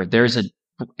 Remember, there's an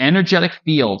energetic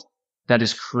field that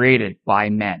is created by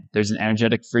men. There's an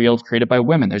energetic field created by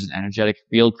women. There's an energetic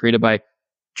field created by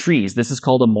trees. This is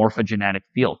called a morphogenetic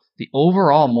field. The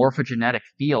overall morphogenetic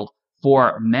field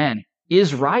for men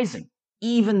is rising,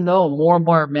 even though more and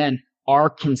more men are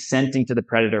consenting to the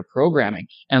predator programming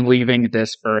and leaving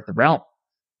this earth realm.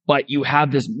 But you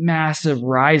have this massive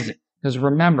rising. Because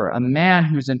remember, a man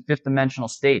who's in fifth dimensional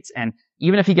states, and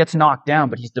even if he gets knocked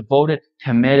down, but he's devoted,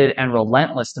 committed, and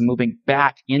relentless to moving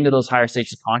back into those higher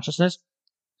states of consciousness,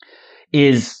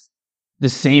 is the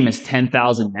same as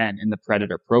 10,000 men in the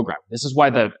predator program. This is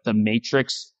why the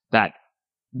matrix that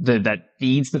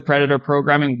feeds the predator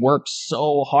programming works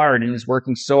so hard and is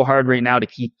working so hard right now to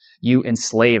keep you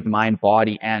enslaved, mind,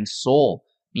 body, and soul,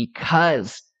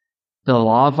 because the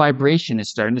law of vibration is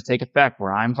starting to take effect,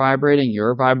 where I'm vibrating,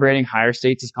 you're vibrating, higher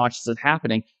states of consciousness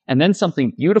happening. And then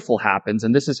something beautiful happens.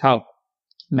 And this is how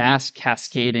mass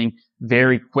cascading,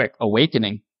 very quick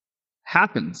awakening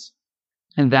happens.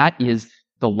 And that is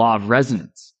the law of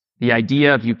resonance. The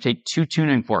idea of you take two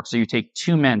tuning forks. So you take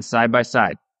two men side by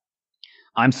side.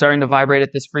 I'm starting to vibrate at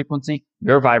this frequency.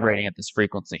 You're vibrating at this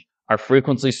frequency. Our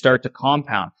frequencies start to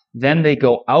compound. Then they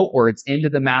go outwards into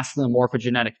the masculine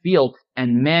morphogenetic field,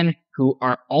 and men who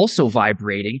are also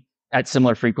vibrating at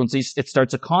similar frequencies, it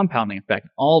starts a compounding effect.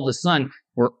 All of a sudden,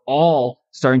 we're all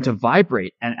starting to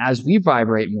vibrate. And as we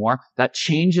vibrate more, that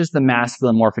changes the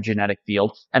masculine morphogenetic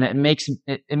field. And it makes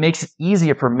it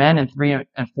easier for men in 3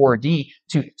 and 4D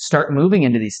to start moving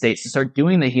into these states, to start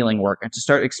doing the healing work, and to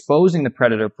start exposing the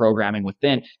predator programming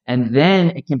within. And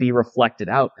then it can be reflected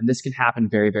out. And this can happen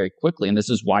very, very quickly. And this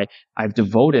is why I've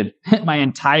devoted my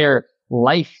entire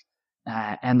life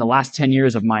and the last 10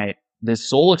 years of this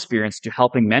soul experience to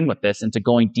helping men with this, and to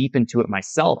going deep into it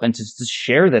myself, and to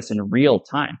share this in real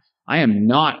time. I am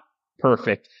not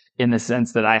perfect in the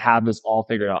sense that I have this all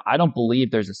figured out. I don't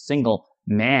believe there's a single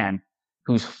man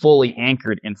who's fully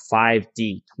anchored in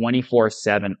 5D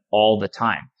 24/7 all the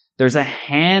time. There's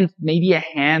maybe a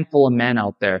handful of men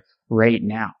out there right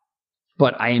now,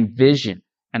 but I envision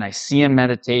and I see in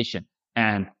meditation,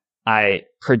 and I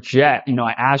project,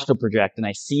 I astral project, and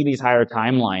I see these higher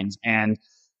timelines, and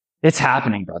It's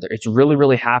happening, brother. It's really,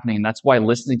 really happening. And that's why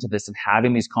listening to this and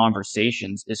having these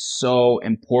conversations is so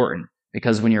important,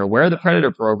 because when you're aware of the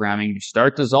predator programming, you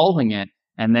start dissolving it,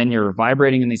 and then you're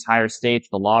vibrating in these higher states.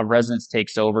 The law of resonance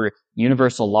takes over.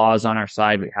 Universal law is on our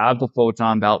side. We have the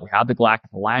photon belt. We have the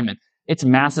galactic alignment. It's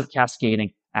massive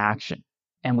cascading action.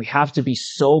 And we have to be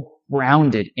so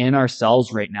grounded in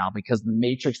ourselves right now, because the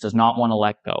matrix does not want to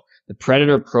let go. The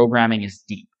predator programming is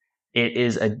deep. It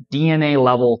is a DNA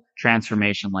level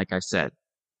transformation, like I said.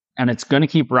 And it's going to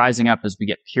keep rising up as we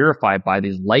get purified by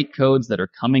these light codes that are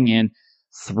coming in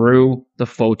through the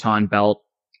photon belt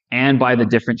and by the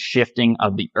different shifting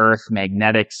of the earth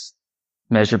magnetics,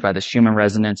 measured by the Schumann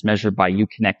resonance, measured by you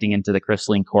connecting into the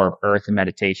crystalline core of earth in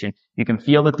meditation. You can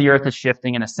feel that the earth is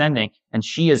shifting and ascending, and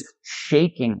she is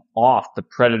shaking off the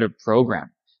predator program,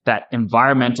 that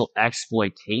environmental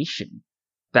exploitation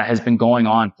that has been going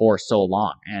on for so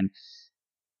long. And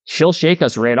she'll shake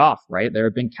us right off, right? There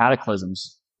have been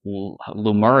cataclysms.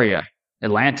 Lemuria,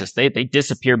 Atlantis, they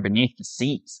disappeared beneath the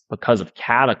seas because of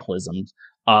cataclysms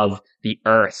of the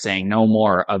earth saying no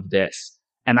more of this.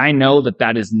 And I know that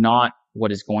that is not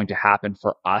what is going to happen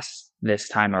for us this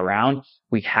time around.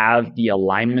 We have the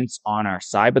alignments on our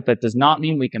side, but that does not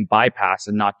mean we can bypass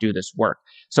and not do this work.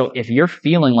 So if you're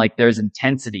feeling like there's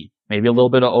intensity, maybe a little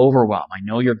bit of overwhelm, I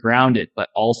know you're grounded, but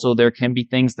also there can be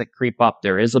things that creep up.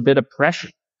 There is a bit of pressure.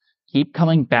 Keep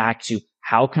coming back to,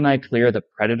 how can I clear the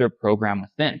predator program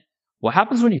within? What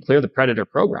happens when you clear the predator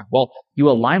program? Well, you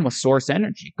align with source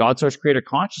energy. God, source, creator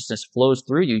consciousness flows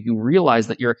through you. You realize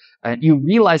that you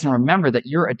realize and remember that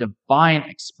you're a divine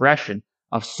expression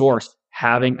of source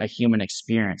having a human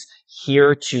experience,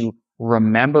 here to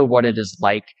remember what it is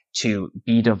like to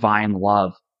be divine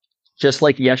love. Just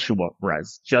like Yeshua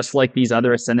was, just like these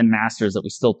other ascended masters that we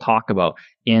still talk about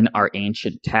in our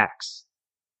ancient texts.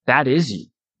 That is you.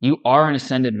 You are an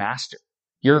ascended master.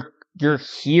 You're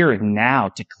here now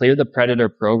to clear the predator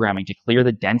programming, to clear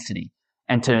the density,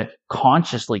 and to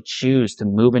consciously choose to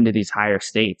move into these higher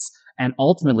states. And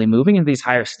ultimately, moving into these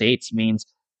higher states means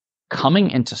coming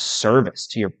into service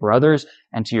to your brothers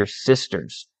and to your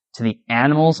sisters, to the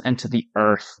animals and to the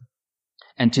earth,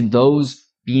 and to those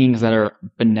beings that are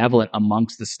benevolent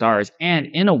amongst the stars. And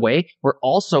in a way, we're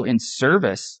also in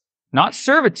service, not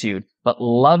servitude, but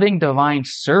loving divine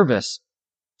service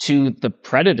to the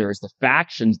predators, the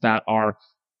factions that are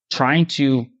trying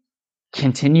to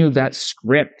continue that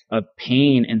script of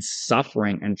pain and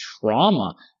suffering and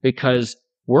trauma, because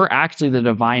we're actually the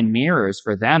divine mirrors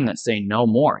for them that say no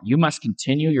more. You must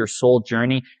continue your soul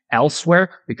journey elsewhere,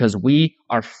 because we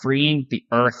are freeing the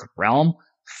earth realm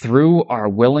through our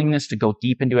willingness to go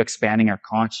deep into expanding our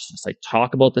consciousness. I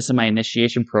talk about this in my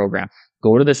initiation program.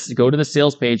 Go to the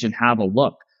sales page and have a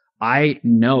look. I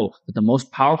know that the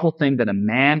most powerful thing that a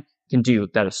man can do,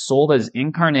 that a soul that is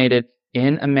incarnated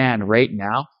in a man right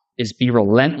now, is be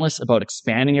relentless about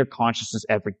expanding your consciousness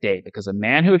every day. Because a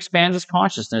man who expands his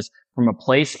consciousness from a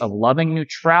place of loving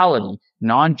neutrality,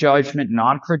 non-judgment,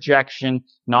 non-projection,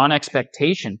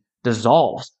 non-expectation,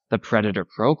 dissolves the predator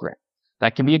program.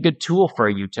 That can be a good tool for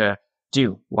you to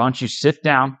do. Why don't you sit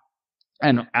down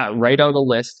and write out a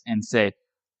list and say,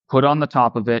 put on the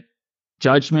top of it,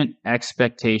 judgment,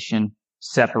 expectation,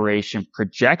 separation,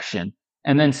 projection,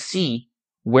 and then see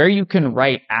where you can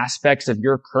write aspects of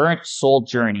your current soul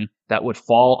journey that would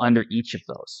fall under each of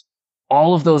those.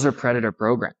 All of those are predator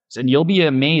programs. And you'll be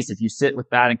amazed if you sit with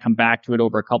that and come back to it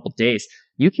over a couple of days.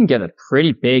 You can get a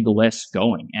pretty big list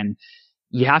going. And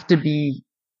you have to be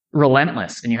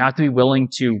relentless, and you have to be willing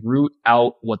to root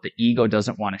out what the ego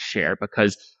doesn't want to share.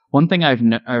 Because one thing I've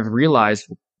realized,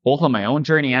 both on my own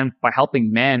journey and by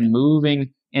helping men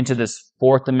moving into this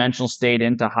fourth dimensional state,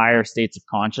 into higher states of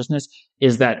consciousness,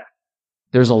 is that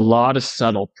there's a lot of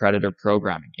subtle predator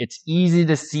programming. It's easy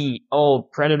to see,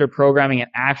 predator programming in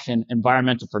action,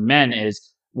 environmental for men,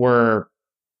 is we're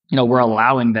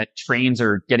allowing that trains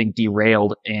are getting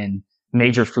derailed in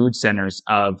major food centers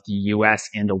of the US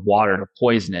into water to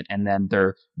poison it. And then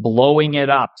they're blowing it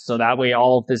up. So that way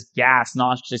all of this gas,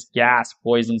 noxious gas,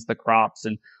 poisons the crops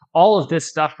and all of this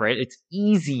stuff, right? It's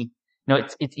easy.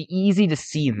 It's easy to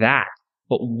see that.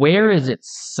 But where is it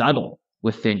subtle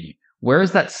within you? Where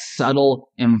is that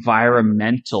subtle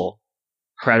environmental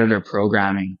predator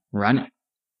programming running?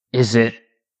 Is it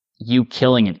you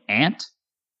killing an ant?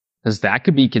 Because that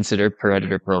could be considered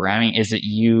predator programming. Is it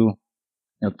you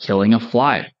killing a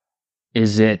fly?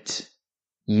 Is it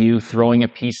you throwing a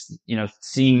piece,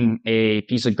 seeing a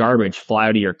piece of garbage fly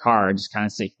out of your car and just kind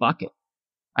of say, fuck it?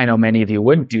 I know many of you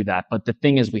wouldn't do that, but the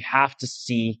thing is, we have to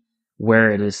see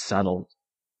where it is settled.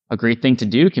 A great thing to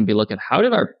do can be look at, how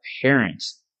did our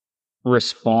parents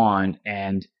respond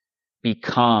and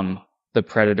become the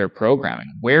predator programming?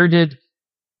 Where did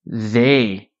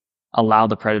they allow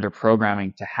the predator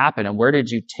programming to happen? And where did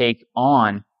you take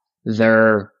on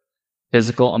their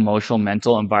physical, emotional,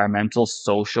 mental, environmental,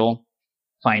 social,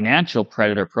 financial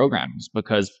predator programs?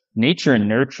 Because nature and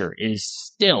nurture is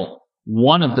still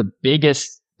one of the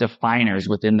biggest definers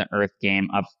within the earth game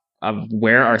of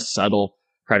where our subtle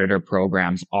predator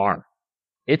programs are.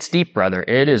 It's deep, brother.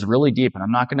 It is really deep. And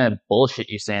I'm not going to bullshit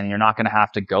you saying you're not going to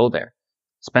have to go there.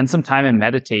 Spend some time in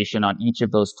meditation on each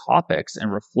of those topics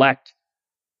and reflect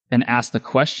and ask the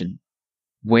question,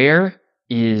 where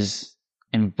is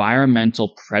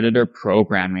environmental predator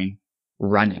programming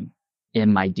running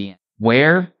in my DNA?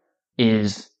 Where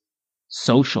is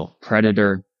social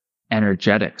predator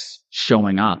energetics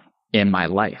showing up in my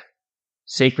life?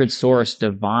 Sacred source,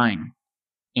 divine,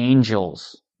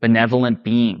 angels, benevolent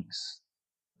beings,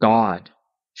 God,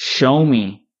 show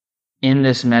me in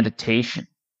this meditation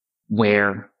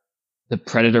where the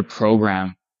predator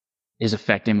program is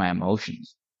affecting my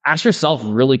emotions. Ask yourself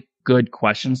really good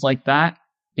questions like that.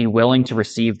 Be willing to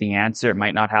receive the answer. It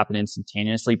might not happen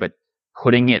instantaneously, but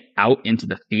putting it out into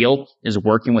the field is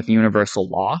working with universal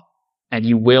law, and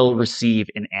you will receive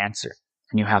an answer.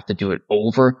 And you have to do it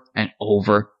over and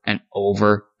over and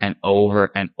over and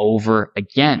over and over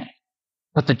again.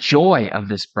 But the joy of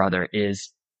this, brother,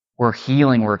 is we're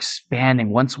healing, we're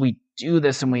expanding. Once we do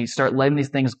this and we start letting these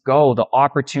things go, the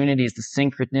opportunities, the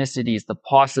synchronicities, the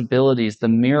possibilities, the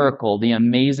miracle, the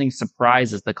amazing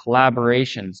surprises, the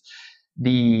collaborations,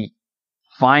 the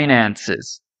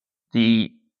finances, the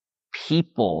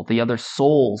people, the other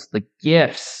souls, the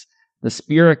gifts, the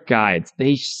spirit guides,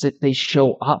 they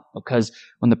show up, because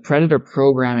when the predator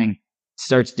programming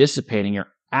starts dissipating, your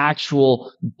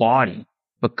actual body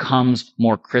becomes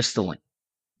more crystalline.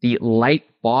 The light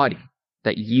body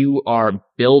that you are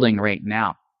building right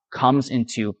now comes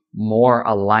into more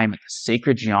alignment. The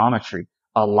sacred geometry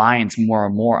aligns more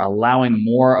and more, allowing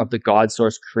more of the God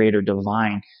source, creator,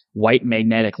 divine, white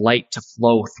magnetic light to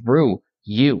flow through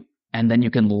you. And then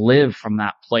you can live from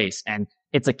that place. And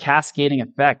it's a cascading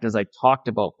effect, as I talked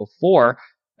about before.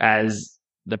 As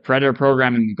the predator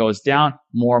programming goes down,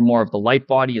 more and more of the light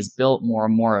body is built, more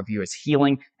and more of you is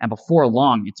healing. And before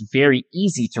long, it's very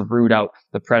easy to root out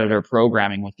the predator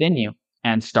programming within you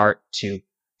and start to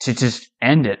just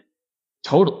end it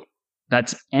totally.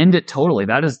 End it totally.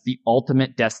 That is the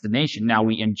ultimate destination. Now,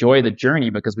 we enjoy the journey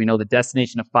because we know the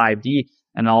destination of 5D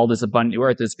and all this abundant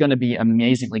earth is going to be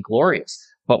amazingly glorious.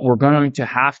 But we're going to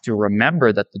have to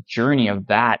remember that the journey of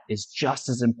that is just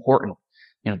as important.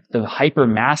 You know, the hyper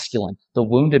masculine, the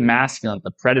wounded masculine,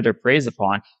 the predator preys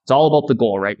upon. It's all about the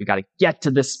goal, right? We got to get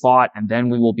to this spot, and then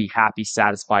we will be happy,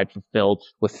 satisfied, fulfilled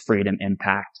with freedom,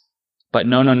 impact. But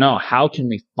no. How can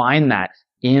we find that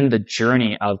in the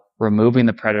journey of removing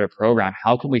the predator program?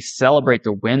 How can we celebrate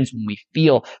the wins when we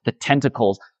feel the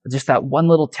tentacles, just that one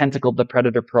little tentacle of the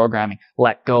predator programming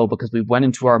let go, because we went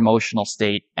into our emotional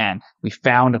state and we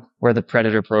found where the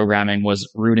predator programming was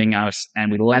rooting us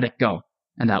and we let it go.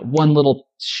 And that one little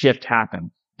shift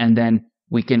happened. And then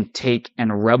we can take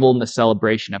and revel in the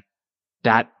celebration of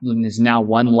that is now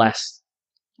one less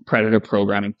predator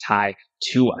programming tie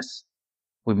to us.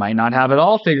 We might not have it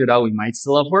all figured out. We might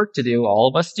still have work to do. All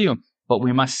of us do. But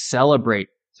we must celebrate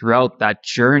throughout that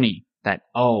journey that,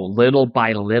 little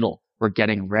by little, we're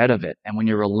getting rid of it. And when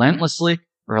you're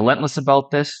relentless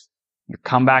about this, you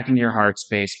come back into your heart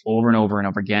space over and over and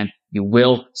over again, you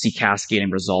will see cascading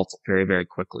results very, very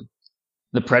quickly.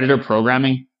 The predator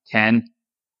programming can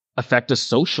affect us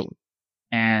socially.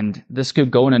 And this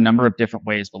could go in a number of different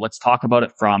ways, but let's talk about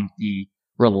it from the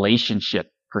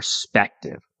relationship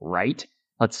perspective, right?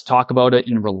 Let's talk about it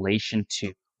in relation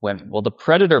to women. Well, the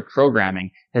predator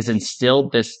programming has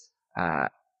instilled this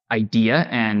idea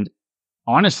and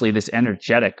honestly, this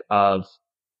energetic of,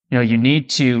 you need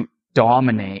to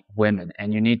dominate women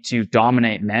and you need to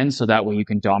dominate men so that way you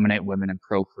can dominate women and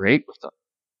procreate with them.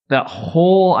 That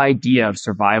whole idea of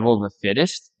survival of the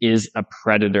fittest is a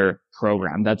predator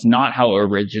program. That's not how it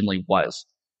originally was.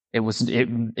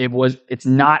 It's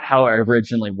not how it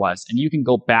originally was. And you can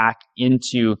go back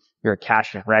into your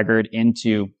Akashic record,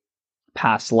 into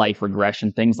past life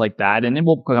regression, things like that. And it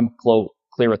will become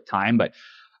clear with time. But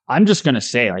I'm just going to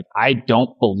say, I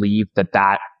don't believe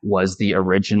that was the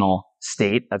original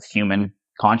state of human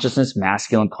consciousness,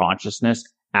 masculine consciousness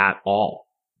at all.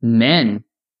 Men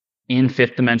in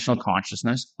fifth dimensional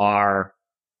consciousness are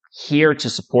here to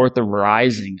support the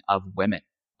rising of women,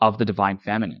 of the divine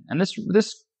feminine. And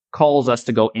this calls us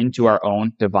to go into our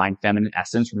own divine feminine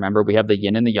essence. Remember, we have the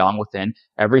yin and the yang within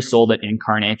every soul that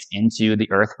incarnates into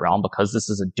the earth realm, because this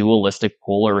is a dualistic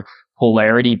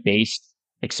polarity based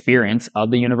experience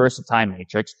of the universal time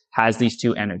matrix has these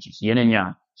two energies, yin and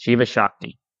yang, Shiva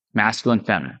Shakti, masculine,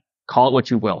 feminine. Call it what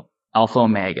you will. Alpha,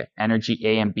 omega, energy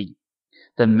A and B.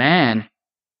 The man,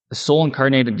 the soul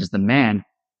incarnated as the man,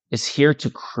 is here to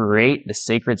create the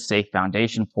sacred, safe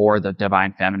foundation for the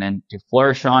divine feminine to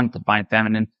flourish on. The divine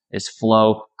feminine is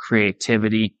flow,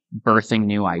 creativity, birthing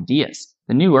new ideas.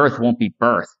 The new earth won't be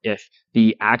birthed if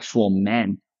the actual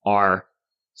men are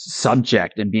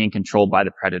subject and being controlled by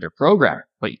the predator program.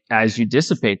 But as you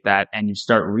dissipate that and you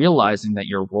start realizing that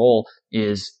your role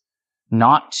is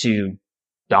not to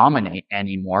dominate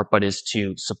anymore, but is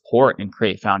to support and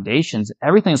create foundations,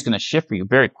 everything's going to shift for you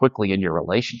very quickly in your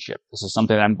relationship. This is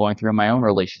something that I'm going through in my own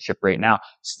relationship right now,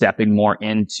 stepping more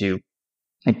into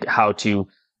how to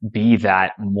be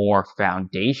that more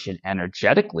foundation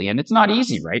energetically. And it's not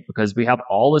easy, right? Because we have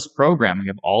all this programming, we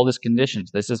have all this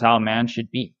conditions. This is how a man should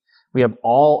be. We have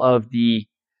all of the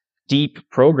deep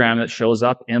program that shows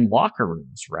up in locker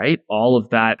rooms, right? All of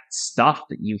that stuff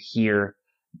that you hear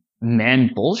men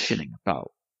bullshitting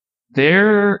about.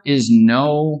 There is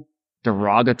no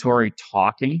derogatory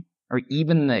talking or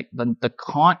even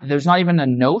there's not even a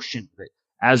notion of it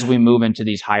as we move into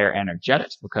these higher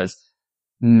energetics, because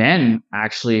men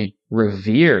actually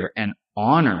revere and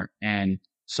honor and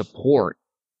support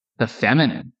the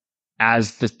feminine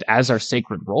as our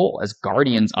sacred role as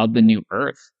guardians of the new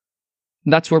earth.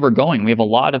 And that's where we're going. We have a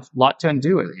lot to undo.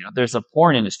 You know, there's a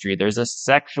porn industry. There's a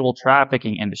sexual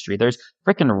trafficking industry. There's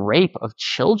freaking rape of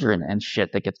children and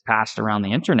shit that gets passed around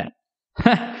the internet.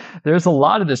 There's a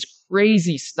lot of this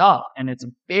crazy stuff, and it's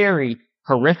very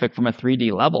horrific from a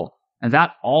 3D level. And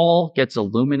that all gets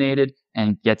illuminated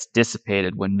and gets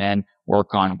dissipated when men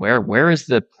work on where is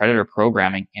the predator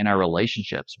programming in our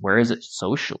relationships? Where is it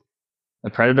socially? The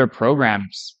predator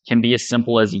programs can be as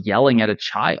simple as yelling at a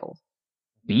child,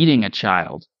 beating a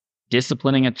child,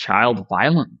 disciplining a child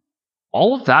violently.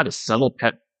 All of that is subtle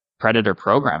predator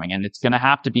programming, and it's going to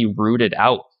have to be rooted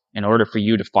out in order for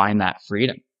you to find that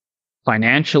freedom.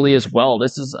 Financially as well,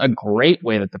 this is a great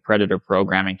way that the predator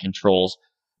programming controls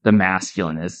the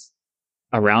masculine, is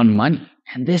around money.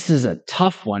 And this is a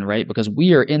tough one, right? Because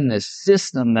we are in this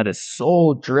system that is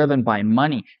so driven by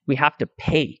money. We have to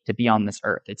pay to be on this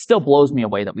earth. It still blows me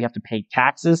away that we have to pay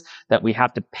taxes, that we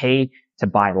have to pay to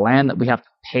buy land, that we have to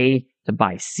pay to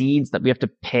buy seeds, that we have to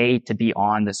pay to be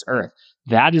on this earth.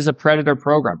 That is a predator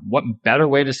program. What better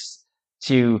way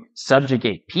to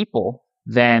subjugate people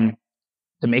than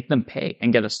to make them pay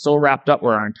and get us so wrapped up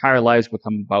where our entire lives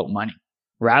become about money,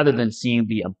 rather than seeing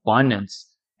the abundance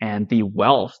and the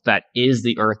wealth that is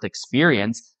the earth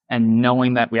experience and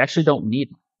knowing that we actually don't need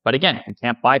it. But again, we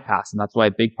can't bypass. And that's why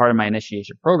a big part of my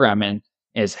initiation program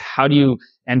is how do you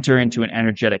enter into an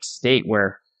energetic state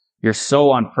where you're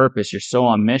so on purpose, you're so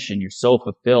on mission, you're so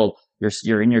fulfilled,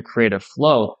 you're in your creative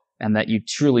flow, and that you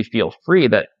truly feel free,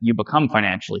 that you become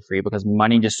financially free, because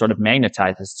money just sort of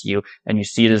magnetizes to you and you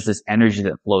see it as this energy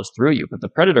that flows through you. But the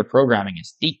predator programming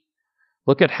is deep.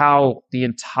 Look at how the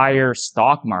entire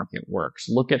stock market works.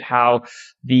 Look at how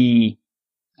the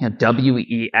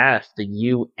WEF, the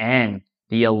UN,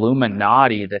 the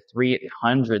Illuminati, the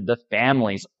 300, the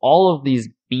families, all of these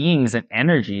beings and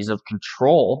energies of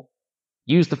control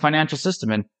use the financial system.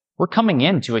 And we're coming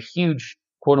into a huge,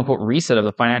 quote unquote, reset of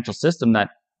the financial system that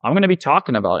I'm going to be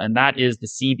talking about. And that is the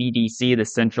CBDC, the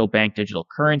central bank digital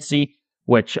currency,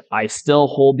 which I still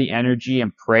hold the energy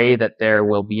and pray that there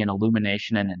will be an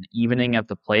illumination and an evening of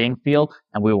the playing field,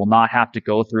 and we will not have to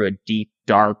go through a deep,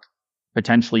 dark,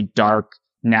 potentially dark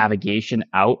navigation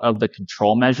out of the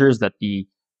control measures that the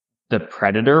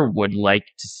predator would like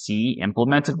to see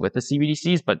implemented with the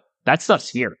CBDCs. But that stuff's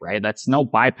here, right? That's no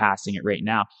bypassing it right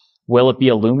now. Will it be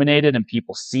illuminated and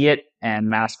people see it and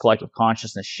mass collective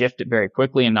consciousness shift it very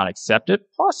quickly and not accept it?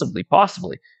 Possibly.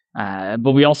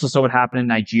 But we also saw what happened in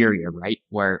Nigeria, right?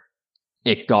 Where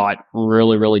it got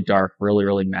really, really dark, really,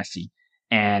 really messy.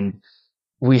 And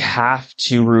we have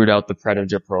to root out the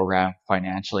predator program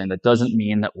financially. And that doesn't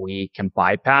mean that we can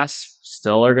bypass.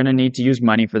 Still are going to need to use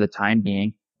money for the time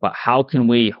being. But how can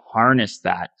we harness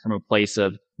that from a place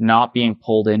of not being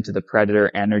pulled into the predator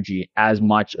energy as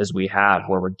much as we have,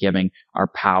 where we're giving our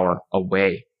power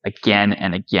away again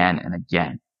and again and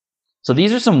again? So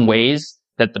these are some ways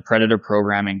that the predator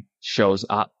programming shows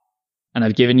up. And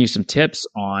I've given you some tips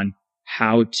on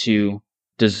how to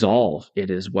dissolve it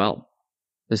as well.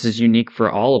 This is unique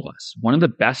for all of us. One of the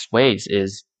best ways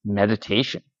is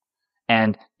meditation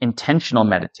and intentional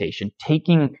meditation,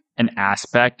 taking an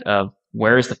aspect of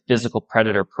where is the physical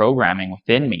predator programming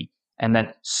within me, and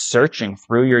then searching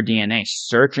through your DNA,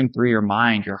 searching through your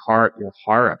mind, your heart, your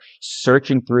hara,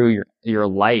 searching through your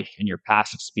life and your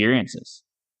past experiences.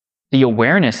 The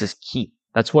awareness is key.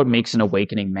 That's what makes an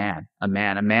awakening man a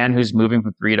man. A man who's moving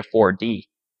from 3 to 4D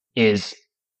is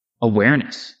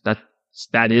awareness.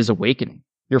 That is awakening.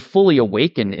 You're fully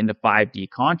awakened into 5D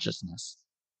consciousness.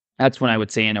 That's when I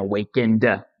would say an awakened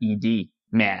ED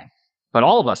man. But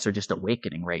all of us are just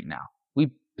awakening right now.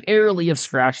 We barely have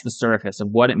scratched the surface of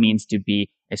what it means to be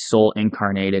a soul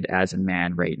incarnated as a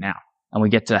man right now. And we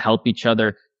get to help each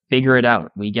other figure it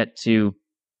out. We get to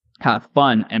have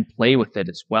fun and play with it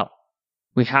as well.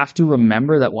 We have to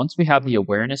remember that once we have the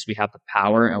awareness, we have the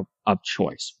power of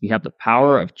choice. We have the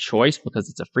power of choice because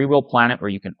it's a free will planet where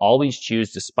you can always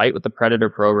choose, despite what the predator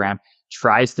program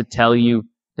tries to tell you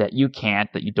that you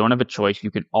can't, that you don't have a choice. You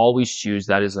can always choose.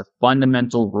 That is a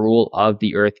fundamental rule of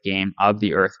the Earth game, of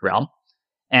the Earth realm.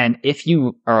 And if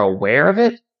you are aware of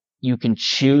it, you can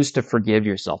choose to forgive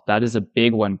yourself. That is a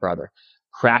big one, brother.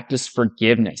 Practice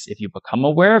forgiveness. If you become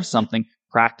aware of something,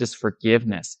 practice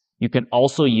forgiveness. You can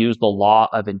also use the law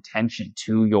of intention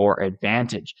to your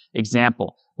advantage.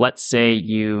 Example, let's say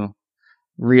you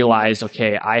realize,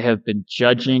 okay, I have been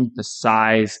judging the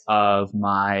size of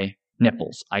my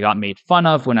nipples. I got made fun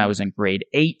of when I was in grade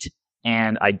 8,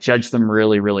 and I judged them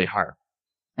really, really hard.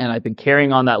 And I've been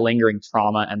carrying on that lingering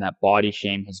trauma, and that body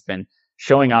shame has been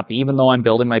showing up. Even though I'm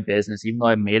building my business, even though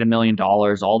I've made $1 million,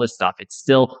 all this stuff, it's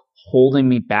still holding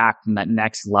me back from that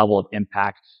next level of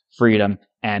impact, freedom,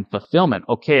 and fulfillment.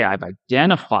 Okay, I've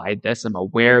identified this. I'm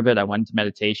aware of it. I went into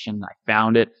meditation. I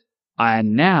found it.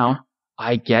 And now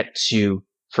I get to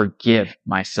forgive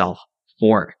myself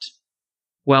for it.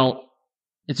 Well,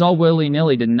 it's all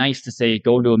willy-nilly and nice to say,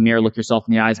 go into a mirror, look yourself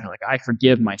in the eyes and be like, I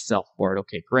forgive myself for it.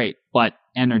 Okay, great. But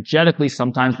energetically,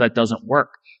 sometimes that doesn't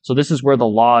work. So this is where the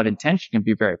law of intention can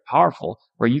be very powerful,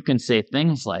 where you can say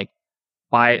things like,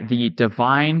 by the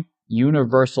divine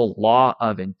universal law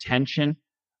of intention,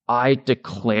 I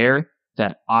declare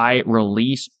that I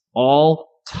release all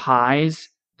ties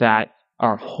that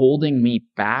are holding me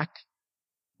back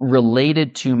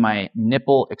related to my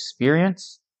nipple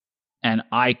experience, and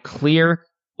I clear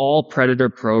all predator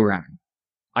programming.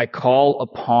 I call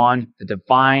upon the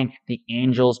divine, the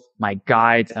angels, my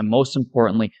guides, and most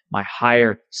importantly, my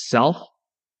higher self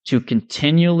to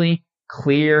continually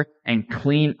clear and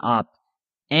clean up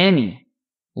any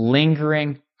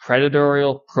lingering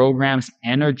predatorial programs,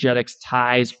 energetics,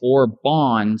 ties, or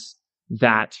bonds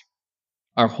that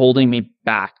are holding me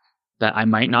back that I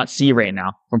might not see right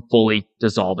now from fully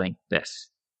dissolving this.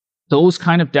 Those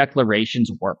kind of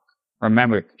declarations work.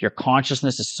 Remember, your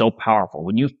consciousness is so powerful.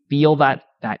 When you feel that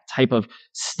type of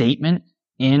statement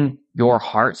in your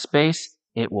heart space,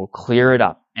 it will clear it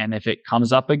up. And if it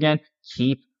comes up again,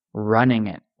 keep running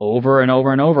it over and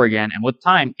over and over again. And with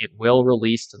time, it will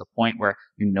release to the point where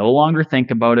you no longer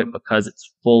think about it because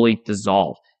it's fully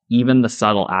dissolved, even the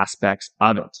subtle aspects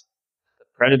of it. The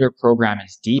predator program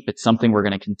is deep. It's something we're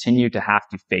going to continue to have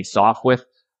to face off with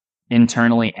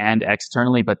internally and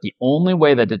externally. But the only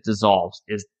way that it dissolves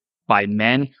is by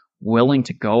men willing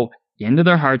to go into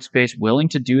their heart space, willing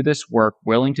to do this work,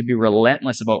 willing to be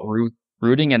relentless about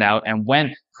rooting it out. And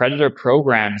when predator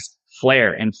programs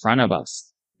flare in front of us,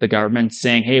 the government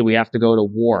saying, hey, we have to go to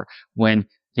war, when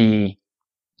the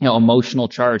emotional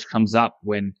charge comes up,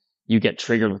 when you get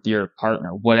triggered with your partner,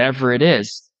 whatever it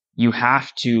is, you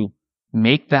have to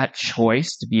make that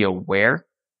choice to be aware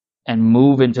and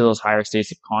move into those higher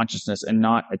states of consciousness and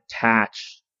not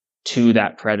attach to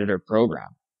that predator program.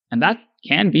 And that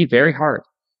can be very hard.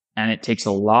 And it takes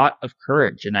a lot of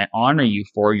courage. And I honor you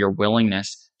for your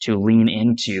willingness to lean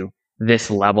into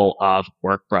this level of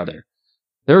work, brother.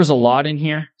 There's a lot in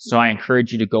here, so I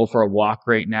encourage you to go for a walk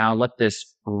right now. Let this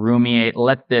ruminate,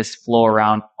 let this flow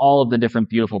around all of the different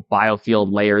beautiful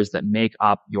biofield layers that make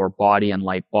up your body and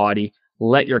light body.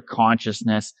 Let your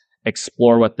consciousness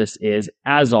explore what this is.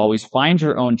 As always, find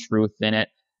your own truth in it.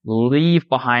 Leave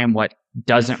behind what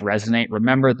doesn't resonate.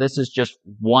 Remember, this is just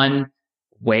one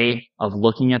way of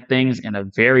looking at things in a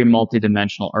very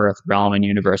multidimensional earth realm and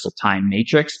universal time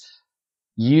matrix.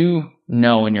 You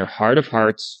know in your heart of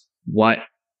hearts what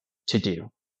to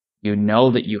do. You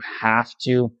know that you have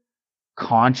to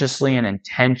consciously and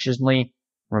intentionally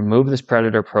remove this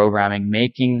predator programming,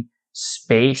 making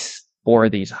space for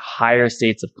these higher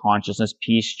states of consciousness,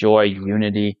 peace, joy,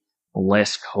 unity,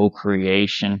 bliss,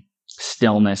 co-creation,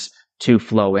 stillness to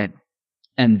flow in.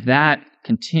 And that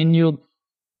continued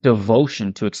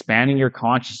devotion to expanding your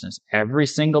consciousness every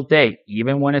single day,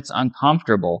 even when it's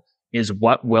uncomfortable, is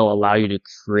what will allow you to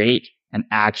create and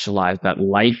actualize that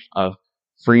life of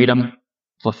freedom,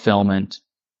 fulfillment,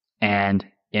 and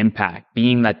impact,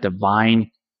 being that divine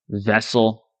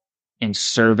vessel in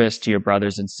service to your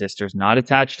brothers and sisters, not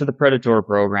attached to the Predator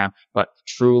program, but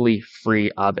truly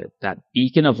free of it. That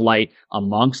beacon of light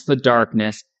amongst the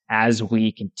darkness as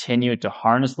we continue to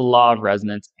harness the law of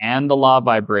resonance and the law of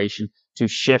vibration to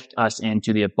shift us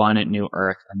into the abundant new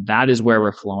earth. And that is where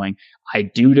we're flowing. I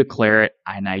do declare it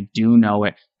and I do know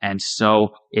it. And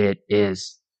so it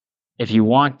is. If you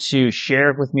want to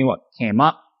share with me what came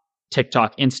up,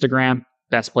 TikTok, Instagram,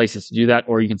 best places to do that,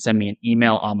 or you can send me an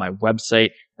email on my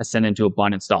website,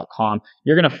 ascendintoabundance.com.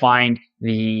 You're going to find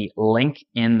the link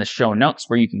in the show notes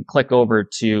where you can click over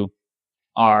to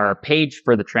our page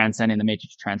for the Transcending the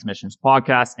Matrix Transmissions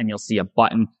podcast, and you'll see a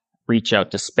button, reach out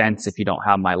to Spence. If you don't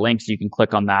have my links, you can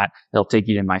click on that. It'll take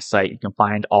you to my site. You can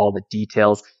find all the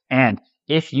details. And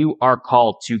if you are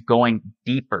called to going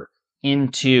deeper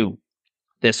into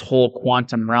this whole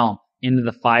quantum realm, into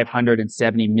the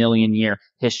 570 million year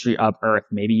history of Earth,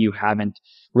 maybe you haven't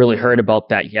really heard about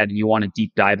that yet, and you want to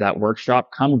deep dive that workshop,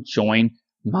 come join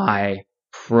my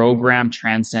program,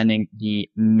 Transcending the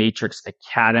Matrix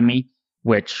Academy,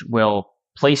 which will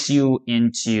place you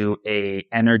into a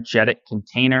energetic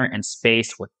container and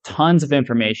space with tons of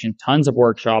information, tons of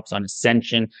workshops on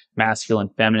ascension,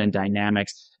 masculine, feminine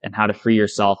dynamics, and how to free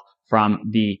yourself from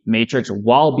the matrix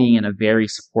while being in a very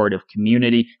supportive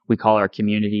community. We call our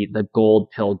community the Gold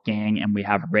Pill Gang, and we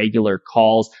have regular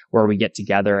calls where we get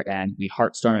together and we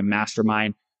heartstorm and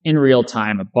mastermind in real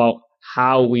time about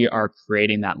how we are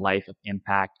creating that life of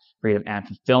impact, freedom, and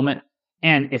fulfillment.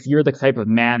 And if you're the type of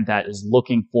man that is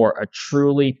looking for a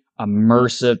truly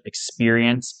immersive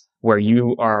experience where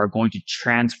you are going to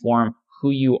transform who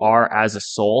you are as a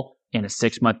soul in a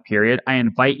 6-month period, I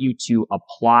invite you to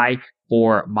apply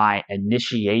for my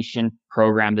initiation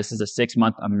program. This is a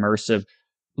 6-month immersive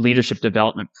leadership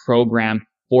development program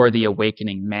for the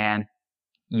awakening man.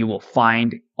 You will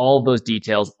find all of those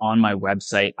details on my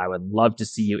website. I would love to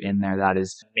see you in there. That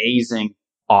is an amazing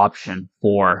option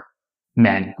for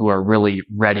men who are really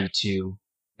ready to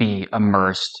be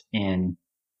immersed in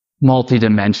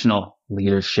multidimensional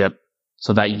leadership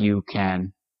so that you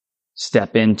can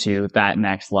step into that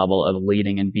next level of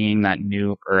leading and being that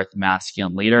new earth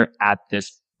masculine leader at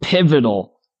this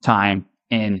pivotal time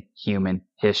in human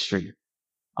history.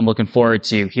 I'm looking forward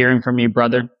to hearing from you,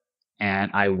 brother,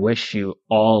 and I wish you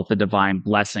all the divine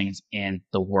blessings in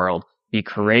the world. Be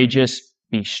courageous,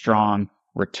 be strong,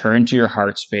 return to your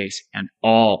heart space, and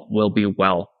all will be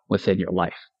well within your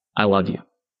life. I love you.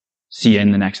 See you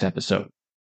in the next episode.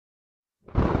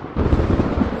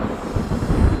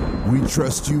 We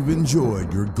trust you've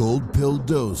enjoyed your gold pill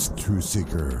dose, True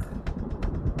Seeker.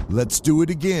 Let's do it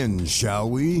again, shall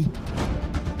we?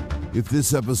 If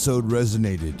this episode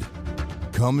resonated,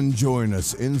 come and join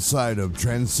us inside of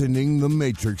Transcending the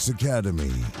Matrix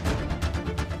Academy.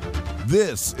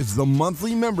 This is the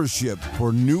monthly membership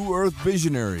for New Earth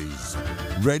visionaries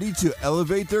ready to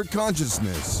elevate their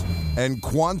consciousness and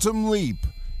quantum leap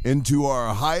into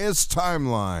our highest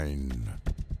timeline.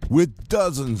 With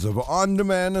dozens of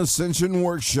on-demand ascension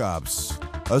workshops,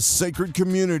 a sacred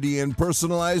community, and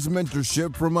personalized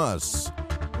mentorship from us,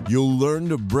 you'll learn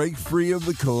to break free of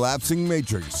the collapsing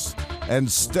matrix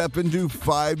and step into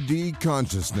 5D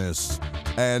consciousness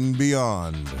and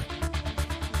beyond.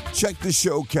 Check the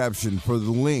show caption for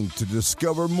the link to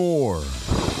discover more.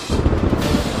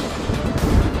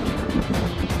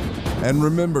 And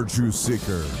remember, True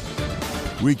Seeker,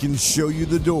 we can show you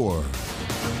the door,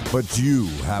 but you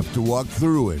have to walk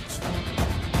through it.